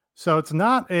 So it's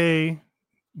not a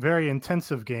very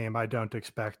intensive game, I don't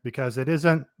expect, because it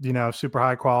isn't, super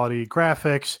high quality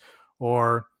graphics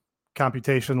or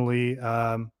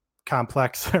computationally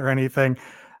complex or anything.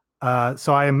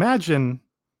 So I imagine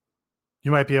you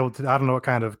might be able to, I don't know what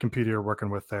kind of computer you're working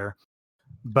with there,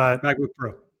 but MacBook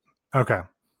Pro. Okay.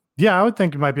 Yeah, I would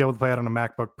think you might be able to play it on a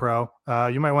MacBook Pro.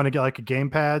 You might want to get like a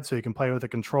gamepad so you can play with a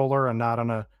controller and not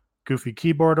on a goofy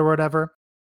keyboard or whatever.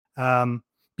 Yeah,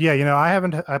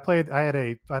 I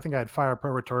think I had Fire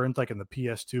Pro Returns like in the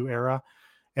PS2 era,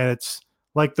 and it's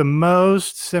like the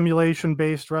most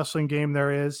simulation-based wrestling game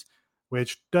there is,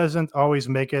 which doesn't always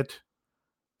make it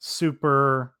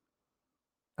super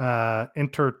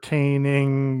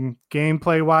entertaining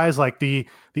gameplay-wise. Like the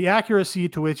accuracy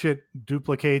to which it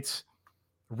duplicates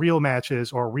real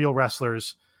matches or real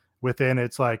wrestlers within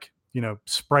its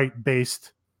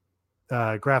sprite-based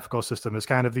graphical system is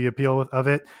kind of the appeal of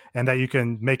it, and that you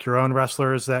can make your own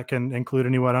wrestlers that can include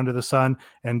anyone under the sun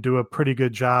and do a pretty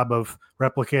good job of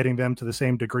replicating them to the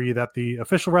same degree that the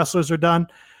official wrestlers are done.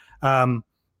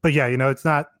 But yeah,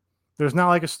 there's not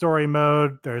like a story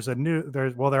mode. There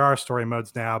are story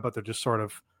modes now, but they're just sort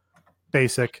of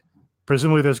basic.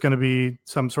 Presumably there's going to be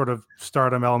some sort of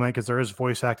Stardom element because there is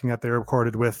voice acting that they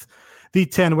recorded with the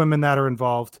 10 women that are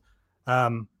involved.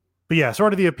 But yeah,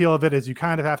 sort of the appeal of it is you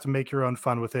kind of have to make your own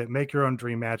fun with it, make your own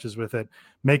dream matches with it,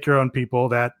 make your own people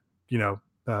that,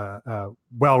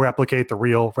 well replicate the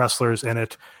real wrestlers in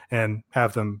it and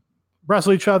have them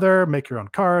wrestle each other, make your own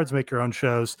cards, make your own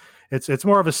shows. It's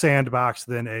more of a sandbox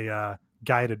than a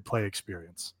guided play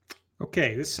experience.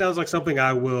 Okay, this sounds like something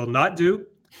I will not do,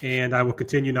 and I will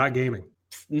continue not gaming.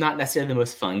 Not necessarily the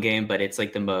most fun game, but it's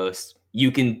like the most,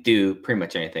 you can do pretty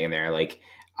much anything in there. Like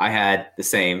I had the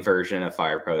same version of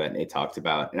Fire Pro that Nate talked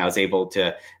about, and I was able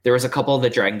to, there was a couple of the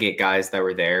Dragon Gate guys that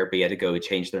were there, but you had to go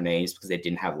change their names because they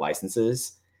didn't have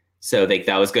licenses. So like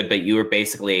that was good, but you were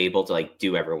basically able to like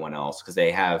do everyone else because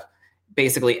they have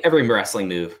basically every wrestling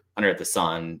move under the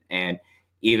sun. And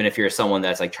even if you're someone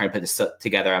that's like trying to put this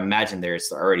together, I imagine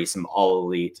there's already some all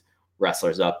elite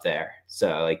wrestlers up there.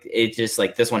 So like it just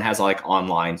like this one has like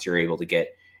online, so you're able to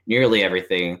get nearly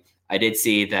everything. I did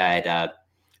see that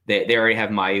they already have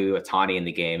Mayu Atani in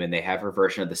the game, and they have her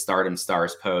version of the Stardom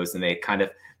Stars pose, and they kind of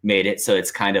made it so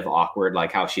it's kind of awkward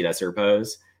like how she does her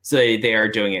pose. So they are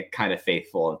doing it kind of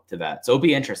faithful to that. So it'll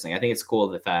be interesting. I think it's cool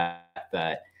the fact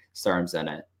that Stardom's in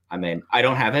it. I mean, I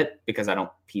don't have it because I don't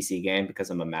PC game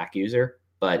because I'm a Mac user,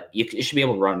 but you should be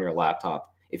able to run on your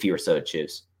laptop if you were so to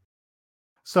choose.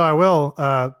 So I will,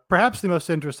 perhaps the most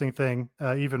interesting thing,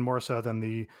 even more so than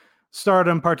the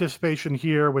Stardom participation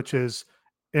here, which is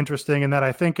interesting in that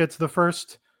I think it's the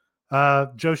first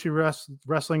Joshi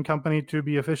wrestling company to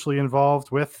be officially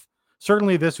involved with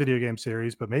certainly this video game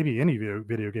series, but maybe any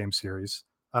video game series.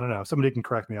 I don't know. Somebody can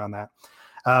correct me on that.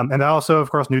 And also,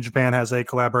 of course, New Japan has a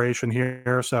collaboration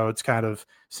here, so it's kind of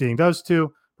seeing those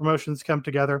two promotions come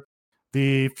together.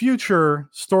 The future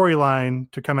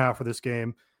storyline to come out for this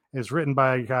game is written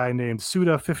by a guy named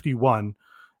Suda51,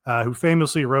 who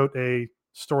famously wrote a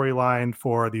storyline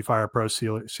for the Fire Pro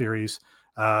series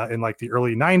in like the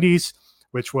early 90s,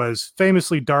 which was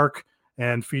famously dark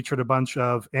and featured a bunch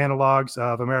of analogs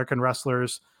of American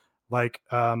wrestlers like,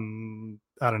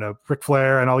 I don't know, Ric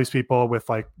Flair and all these people with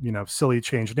like, you know, silly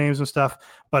changed names and stuff.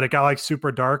 But it got like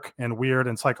super dark and weird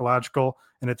and psychological.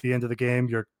 And at the end of the game,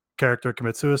 your character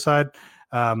commits suicide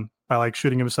by like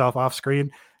shooting himself off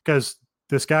screen, because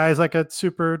this guy is like a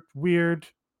super weird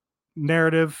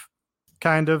narrative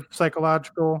kind of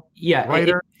psychological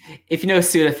writer. If you know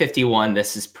Suda51,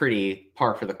 this is pretty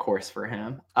par for the course for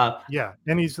him. Yeah,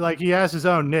 and he's like, he has his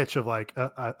own niche of like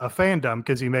a fandom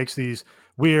because he makes these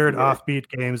weird offbeat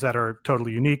games that are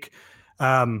totally unique.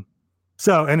 So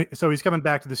he's coming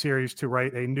back to the series to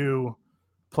write a new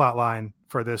plot line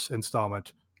for this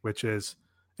installment, which is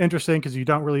interesting because you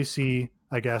don't really see,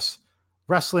 I guess,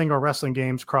 wrestling or wrestling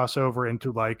games cross over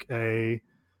into like a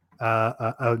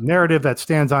narrative that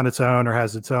stands on its own or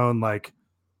has its own like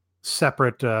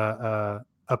separate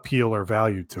appeal or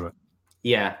value to it.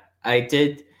 Yeah, I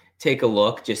did take a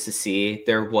look just to see.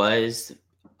 There was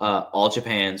All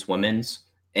Japan's Women's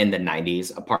in the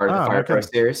 90s, a part of the Fire Pro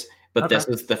series, but this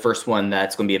was the first one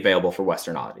that's going to be available for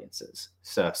Western audiences.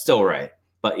 So still right.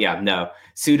 But yeah, no,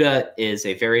 Suda is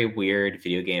a very weird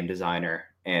video game designer.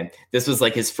 And this was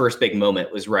like his first big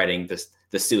moment, was writing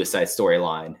the suicide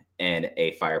storyline in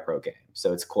a Fire Pro game.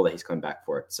 So it's cool that he's coming back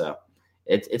for it. So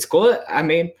it's cool. I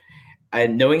mean,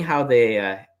 knowing how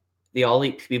the all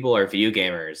elite people are video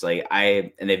gamers,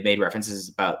 and they've made references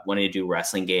about wanting to do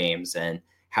wrestling games and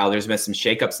how there's been some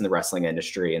shakeups in the wrestling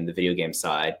industry and the video game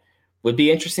side. Would be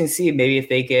interesting to see maybe if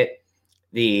they get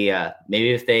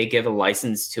maybe if they give a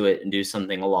license to it and do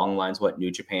something along the lines of what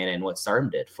New Japan and what Stardom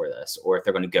did for this, or if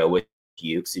they're going to go with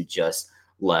Ukes, who just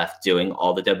left doing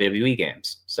all the WWE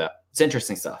games. So it's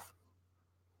interesting stuff.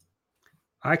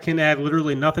 I can add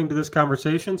literally nothing to this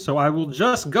conversation, so I will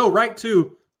just go right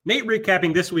to Nate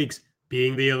recapping this week's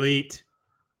Being the Elite.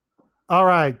 All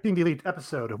right, Being the Elite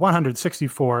episode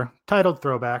 164, titled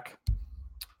Throwback.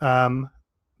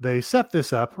 They set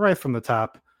this up right from the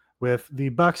top with the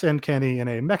Bucks and Kenny in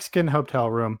a Mexican hotel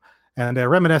room, and they're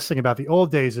reminiscing about the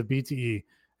old days of BTE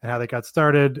and how they got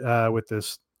started with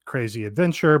this crazy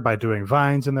adventure by doing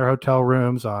vines in their hotel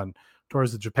rooms on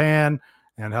tours of Japan,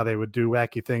 and how they would do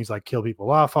wacky things like kill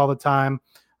people off all the time,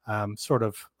 sort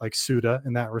of like Suda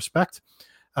in that respect.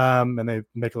 And they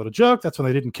make a little joke. That's when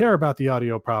they didn't care about the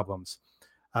audio problems.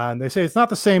 And they say it's not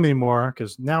the same anymore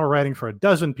because now we're writing for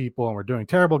 12 people and we're doing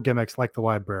terrible gimmicks like the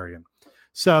librarian.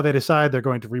 So they decide they're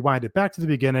going to rewind it back to the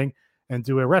beginning and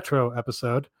do a retro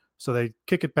episode. So they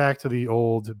kick it back to the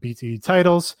old BTE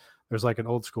titles. There's like an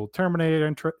old school Terminator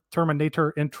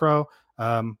intro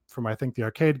from, I think, the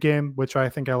arcade game, which I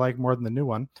think I like more than the new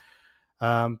one.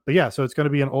 But yeah, so it's going to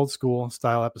be an old school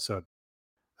style episode.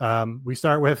 We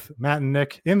start with Matt and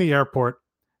Nick in the airport.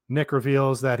 Nick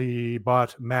reveals that he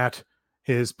bought Matt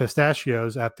his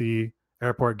pistachios at the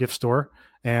airport gift store,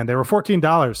 and they were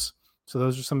 $14. So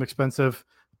those are some expensive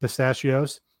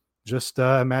pistachios. Just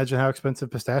imagine how expensive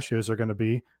pistachios are going to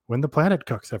be when the planet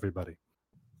cooks, everybody.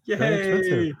 Yay! Very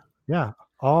expensive. Yeah.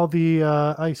 All the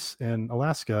ice in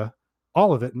Alaska,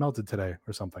 all of it melted today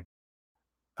or something.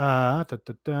 So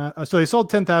they sold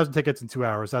 10,000 tickets in 2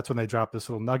 hours. That's when they dropped this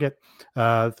little nugget.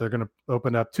 They're going to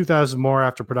open up 2,000 more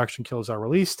after production kills are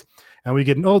released. And we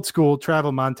get an old school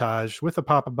travel montage with a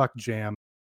Papa Buck jam.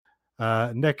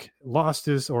 Nick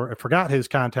forgot his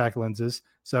contact lenses.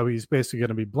 So he's basically going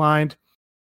to be blind.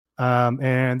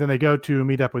 And then they go to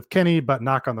meet up with Kenny, but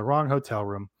knock on the wrong hotel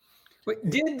room. Wait,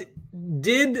 did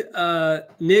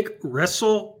Nick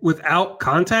wrestle without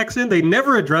contacts in? They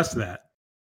never addressed that.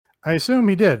 I assume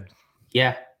he did.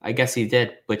 Yeah, I guess he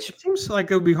did, which It seems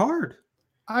like it would be hard.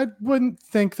 I wouldn't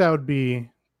think that would be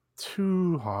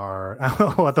too hard.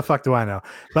 What the fuck do I know?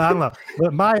 But I don't know.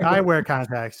 But I wear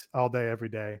contacts all day, every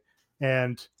day.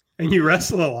 And you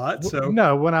wrestle a lot. So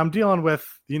no, when I'm dealing with,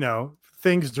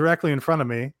 things directly in front of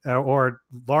me or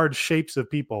large shapes of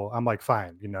people, I'm like,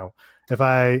 fine.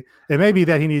 It may be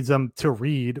that he needs them to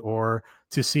read or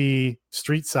to see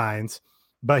street signs,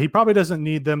 but he probably doesn't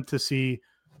need them to see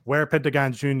where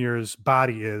Pentagon Jr.'s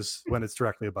body is when it's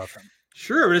directly above him.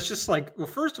 Sure, but it's just like, well,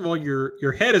 first of all,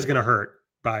 your head is going to hurt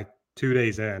by 2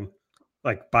 days in,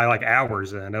 by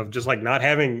hours in of just not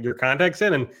having your contacts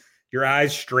in and your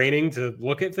eyes straining to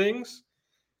look at things.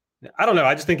 I don't know.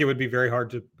 I just think it would be very hard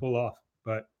to pull off,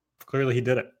 but clearly he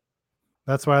did it.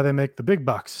 That's why they make the big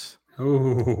bucks.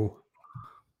 Oh.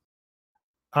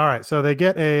 All right. So they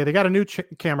got a new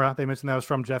camera. They mentioned that was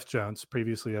from Jeff Jones,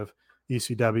 previously of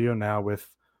ECW, now with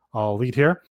All Elite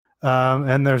here.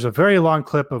 And there's a very long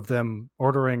clip of them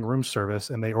ordering room service,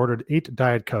 and they ordered 8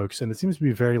 Diet Cokes, and it seems to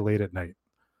be very late at night.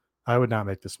 I would not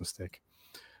make this mistake.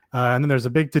 And then there's a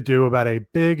big to-do about a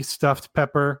big stuffed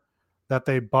pepper that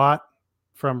they bought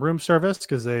from room service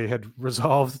because they had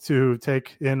resolved to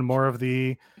take in more of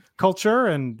the culture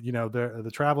and,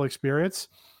 the travel experience.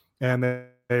 And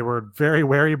they were very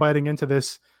wary biting into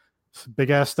this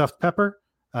big-ass stuffed pepper.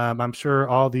 I'm sure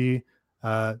all the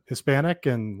Hispanic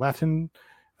and Latin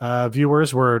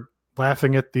viewers were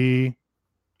laughing at the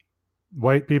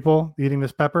white people eating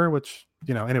this pepper, which,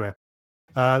 anyway.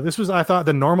 This was, I thought,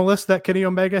 the normalest that Kenny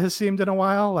Omega has seemed in a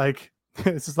while.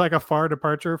 This is a far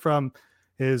departure from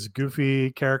his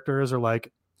goofy characters or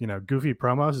goofy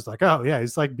promos. It's oh yeah,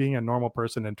 he's being a normal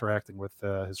person interacting with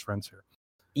his friends here.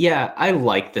 Yeah, I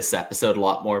like this episode a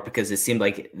lot more because it seemed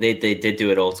like they did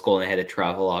do it old school and they had a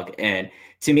travelogue. And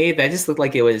to me, that just looked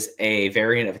like it was a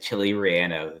variant of Chili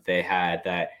Relleno that they had,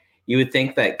 that you would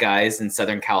think that guys in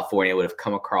Southern California would have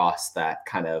come across that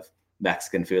kind of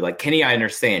Mexican food. Like Kenny, I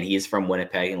understand he's from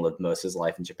Winnipeg and lived most of his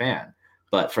life in Japan.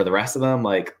 But for the rest of them,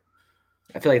 I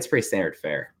feel like it's pretty standard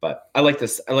fare. But I like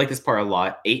this part a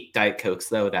lot. 8 Diet Cokes,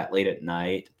 though, that late at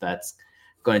night. That's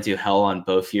going to do hell on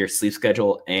both your sleep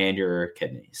schedule and your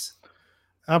kidneys.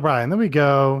 Brian, then we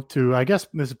go to, I guess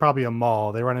this is probably a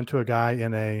mall. They run into a guy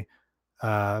in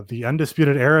the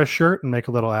Undisputed Era shirt and make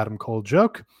a little Adam Cole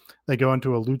joke. They go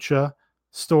into a Lucha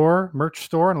merch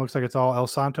store, and it looks like it's all El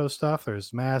Santo stuff.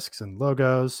 There's masks and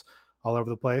logos all over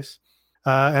the place.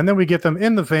 And then we get them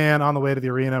in the van on the way to the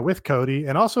arena with Cody.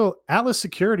 And also Atlas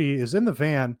Security is in the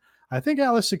van. I think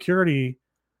Atlas Security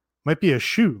might be a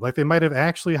shoot. They might have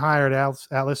actually hired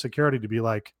Atlas Security to be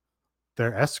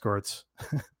their escorts.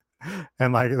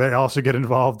 And they also get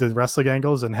involved in wrestling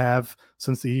angles and have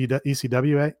since the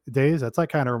ECW days. That's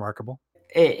kind of remarkable.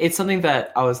 It's something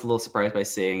that I was a little surprised by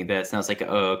seeing this. And I was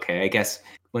oh, okay. I guess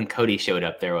when Cody showed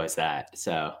up, there was that.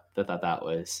 So I thought that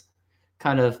was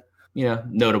kind of,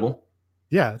 notable.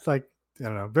 Yeah. It's I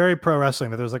don't know, very pro wrestling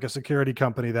that there's a security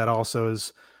company that also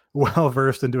is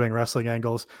well-versed in doing wrestling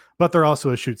angles, but they're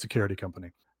also a shoot security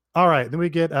company. All right. Then we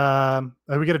get a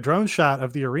drone shot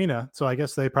of the arena. So I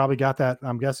guess they probably got that,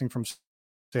 I'm guessing, from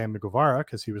Sam Guevara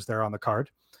because he was there on the card.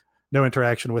 No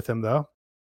interaction with him, though.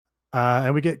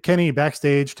 And we get Kenny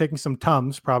backstage taking some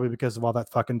Tums, probably because of all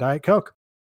that fucking Diet Coke.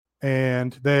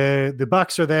 And the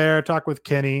Bucks are there, talk with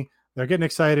Kenny. They're getting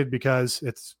excited because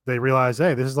they realize,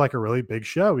 hey, this is a really big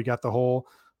show. We got the whole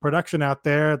production out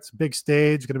there. It's a big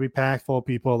stage, going to be packed full of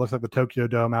people. It looks like the Tokyo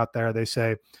Dome out there, they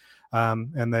say.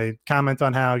 And they comment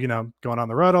on how, going on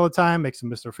the road all the time makes them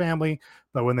miss their family.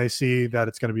 But when they see that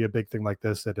it's going to be a big thing like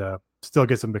this, it still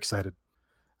gets them excited.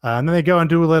 And then they go and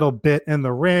do a little bit in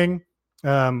the ring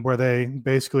where they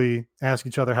basically ask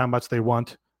each other how much they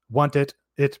want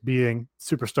it being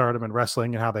superstardom and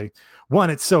wrestling and how they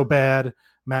want it so bad.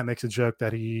 Matt makes a joke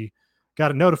that he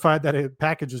got notified that a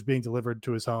package was being delivered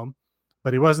to his home,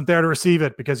 but he wasn't there to receive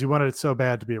it because he wanted it so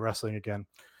bad to be wrestling again.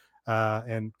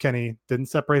 And Kenny didn't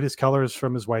separate his colors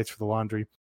from his whites for the laundry.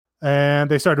 And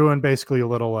they start doing basically a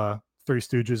little Three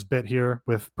Stooges bit here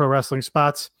with pro wrestling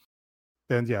spots.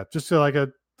 And yeah, just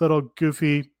a little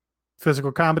goofy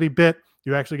physical comedy bit.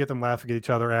 You actually get them laughing at each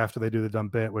other after they do the dumb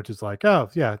bit, which is oh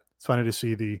yeah, it's funny to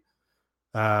see the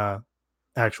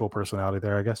actual personality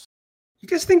there, I guess. You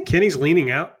guys think Kenny's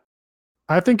leaning out?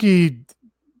 I think he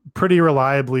pretty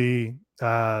reliably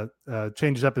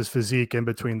changes up his physique in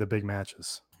between the big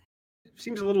matches.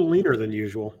 Seems a little leaner than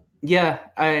usual. Yeah,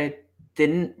 I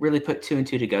didn't really put two and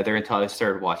two together until I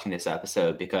started watching this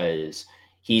episode, because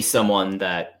he's someone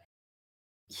that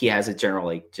he has a general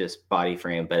like just body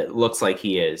frame, but it looks like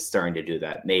he is starting to do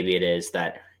that. Maybe it is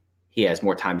that he has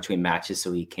more time between matches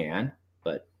so he can,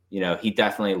 but he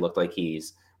definitely looked like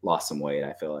he's lost some weight,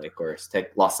 I feel like, or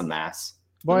lost some mass.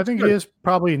 Well, I think he is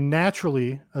probably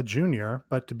naturally a junior,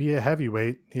 but to be a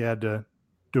heavyweight, he had to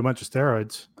do a bunch of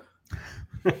steroids.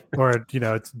 Or,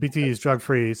 it's BTE is drug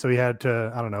free, so he had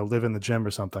to, I don't know, live in the gym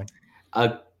or something.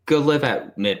 Go live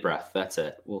at mid-breath. That's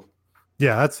it. Well,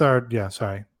 yeah,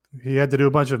 sorry. He had to do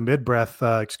a bunch of mid-breath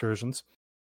excursions.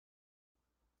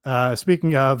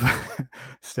 Speaking of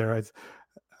steroids,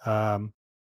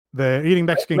 the eating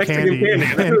Mexican candy.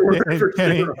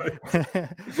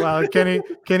 And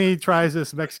Kenny tries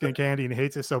this Mexican candy and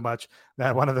hates it so much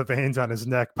that one of the veins on his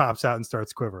neck pops out and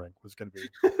starts quivering. Was going to be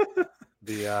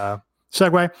the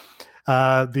segue.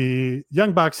 The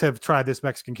Young Bucks have tried this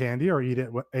Mexican candy or ate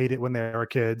it when they were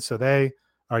kids, so they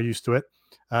are used to it.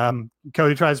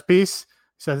 Cody tries a piece,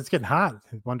 says it's getting hot.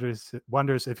 He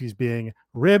wonders if he's being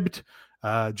ribbed.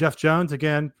 Jeff Jones,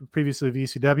 again, previously of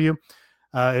ECW,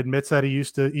 admits that he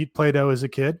used to eat Play-Doh as a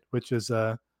kid, which is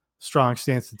a strong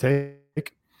stance to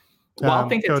take. Wild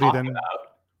thing to talk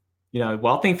about.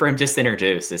 Wild thing for him just to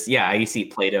introduce is, I used to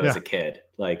eat Play-Doh as a kid.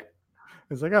 Like,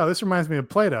 it's like, oh, this reminds me of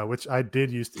Play-Doh, which I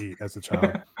did used to eat as a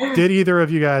child. Did either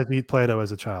of you guys eat Play-Doh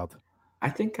as a child? I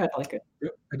think I'd like it.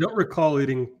 I don't recall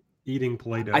eating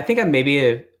Play-Doh. I think I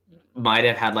might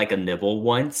have had like a nibble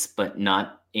once, but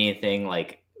not anything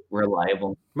like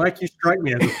reliable. Mike, you strike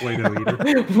me as a Play-Doh eater.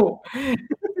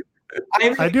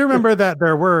 I do remember that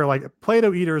there were like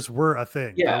Play-Doh eaters were a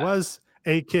thing. Yeah. There was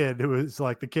a kid who was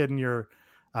like the kid in your,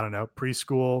 I don't know,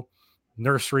 preschool,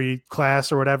 nursery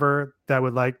class or whatever that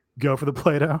would like go for the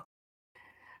Play-Doh.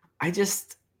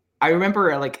 I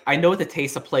remember like I know what the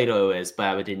taste of Play-Doh is,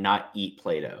 but I did not eat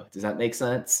Play-Doh. Does that make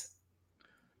sense?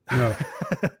 No.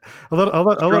 a little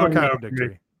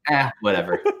contradictory.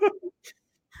 Whatever.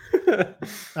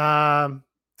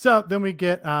 So then we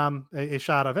get a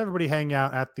shot of everybody hanging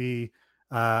out at the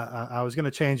I was going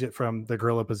to change it from the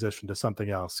gorilla position to something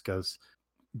else because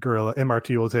gorilla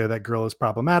MRT will tell you that gorilla is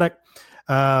problematic.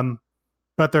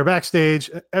 But they're backstage.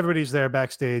 Everybody's there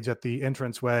backstage at the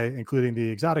entranceway, including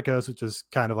the Exoticos, which is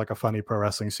kind of like a funny pro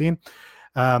wrestling scene.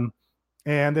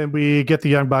 And then we get the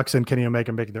Young Bucks and Kenny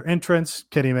Omega making their entrance.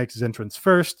 Kenny makes his entrance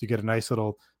first. You get a nice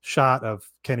little shot of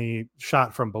Kenny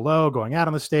shot from below going out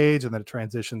on the stage, and then it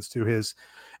transitions to his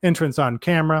entrance on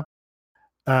camera.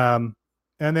 And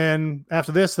then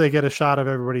after this, they get a shot of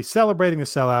everybody celebrating the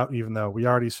sellout, even though we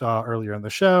already saw earlier in the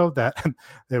show that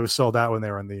it was sold out when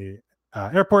they were in the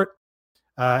airport.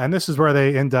 And this is where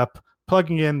they end up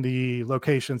plugging in the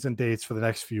locations and dates for the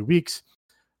next few weeks.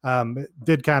 It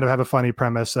did kind of have a funny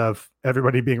premise of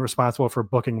everybody being responsible for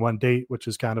booking one date, which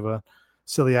is kind of a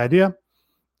silly idea.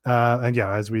 And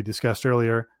as we discussed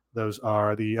earlier, those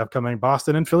are the upcoming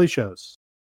Boston and Philly shows.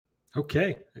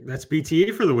 Okay, that's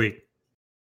BTE for the week.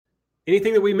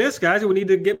 Anything that we missed, guys, that we need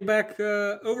to get back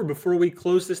over before we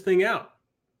close this thing out?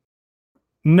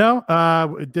 No,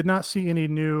 did not see any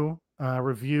new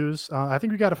reviews. I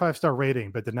think we got a 5-star rating,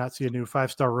 but did not see a new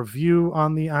 5-star review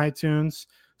on the iTunes.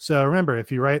 So remember,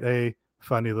 if you write a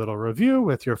funny little review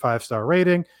with your 5-star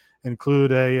rating,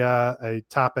 include a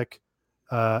topic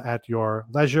at your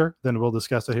leisure, then we'll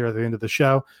discuss it here at the end of the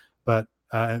show. But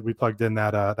we plugged in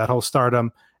that whole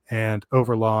Stardom and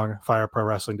overlong Fire Pro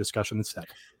Wrestling discussion instead.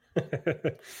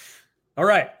 All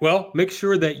right. Well, make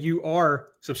sure that you are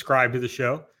subscribed to the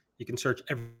show. You can search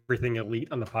Everything Elite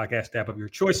on the podcast app of your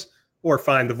choice, or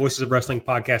find the Voices of Wrestling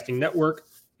Podcasting Network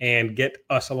and get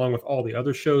us along with all the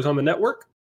other shows on the network.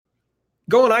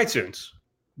 Go on iTunes.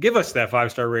 Give us that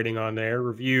 5-star rating on there.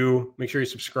 Review. Make sure you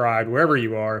subscribe wherever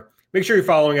you are. Make sure you're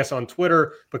following us on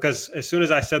Twitter, because as soon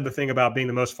as I said the thing about being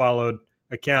the most followed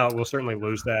account, we'll certainly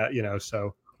lose that,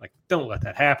 So, don't let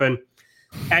that happen.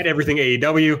 At Everything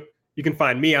AEW, you can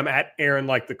find me. I'm at Aaron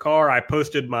Like the Car. I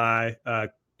posted my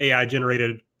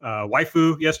AI-generated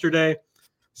waifu yesterday.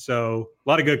 So a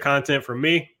lot of good content from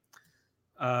me.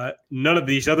 None of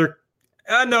these other...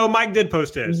 no, Mike did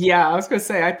post his. Yeah, I was going to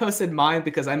say, I posted mine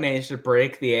because I managed to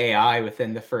break the AI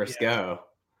within the first go.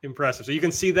 Impressive. So you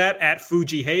can see that at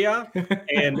Fuji Heya.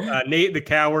 And Nate the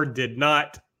Coward did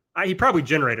not... he probably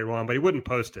generated one, but he wouldn't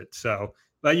post it. So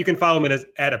you can follow him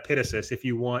at Epitasis if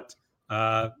you want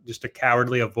just a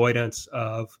cowardly avoidance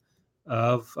of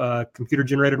of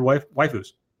computer-generated waifus.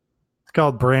 It's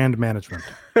called brand management.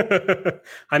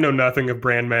 I know nothing of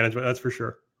brand management, that's for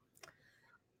sure.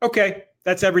 Okay,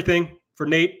 that's everything. For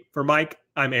Nate, for Mike,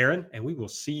 I'm Aaron, and we will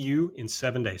see you in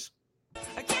 7 days.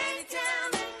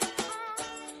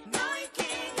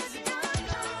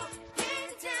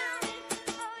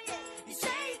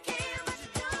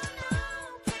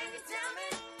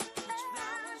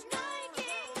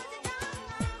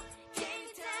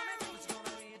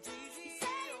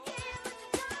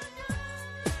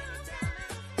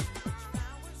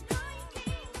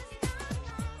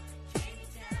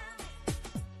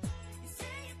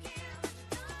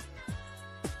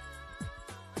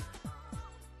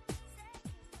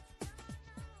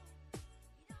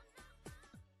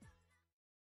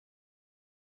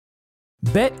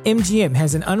 BetMGM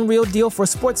has an unreal deal for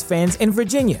sports fans in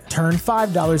Virginia. Turn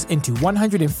 $5 into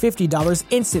 $150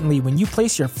 instantly when you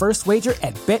place your first wager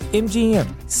at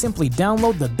BetMGM. Simply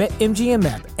download the BetMGM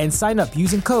app and sign up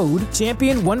using code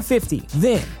Champion150.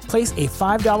 Then, place a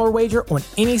 $5 wager on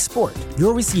any sport.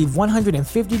 You'll receive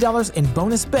 $150 in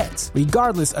bonus bets,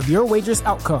 regardless of your wager's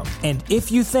outcome. And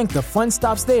if you think the fun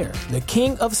stops there, the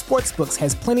king of sportsbooks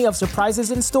has plenty of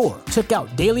surprises in store. Check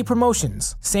out daily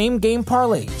promotions, same-game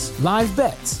parlays, live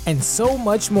bets, and so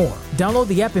much more. Download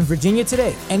the app in Virginia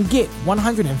today and get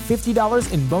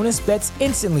 $150 in bonus bets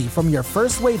instantly from your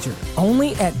first wager.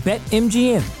 Only at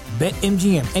BetMGM.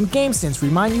 BetMGM and GameSense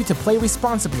remind you to play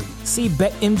responsibly. See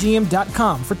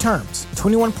BetMGM.com for terms.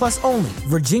 21 plus only.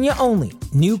 Virginia only.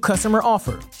 New customer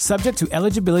offer. Subject to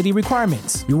eligibility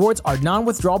requirements. Rewards are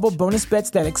non-withdrawable bonus bets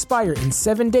that expire in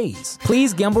 7 days.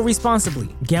 Please gamble responsibly.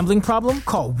 Gambling problem?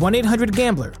 Call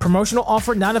 1-800-GAMBLER. Promotional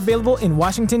offer not available in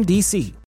Washington, D.C.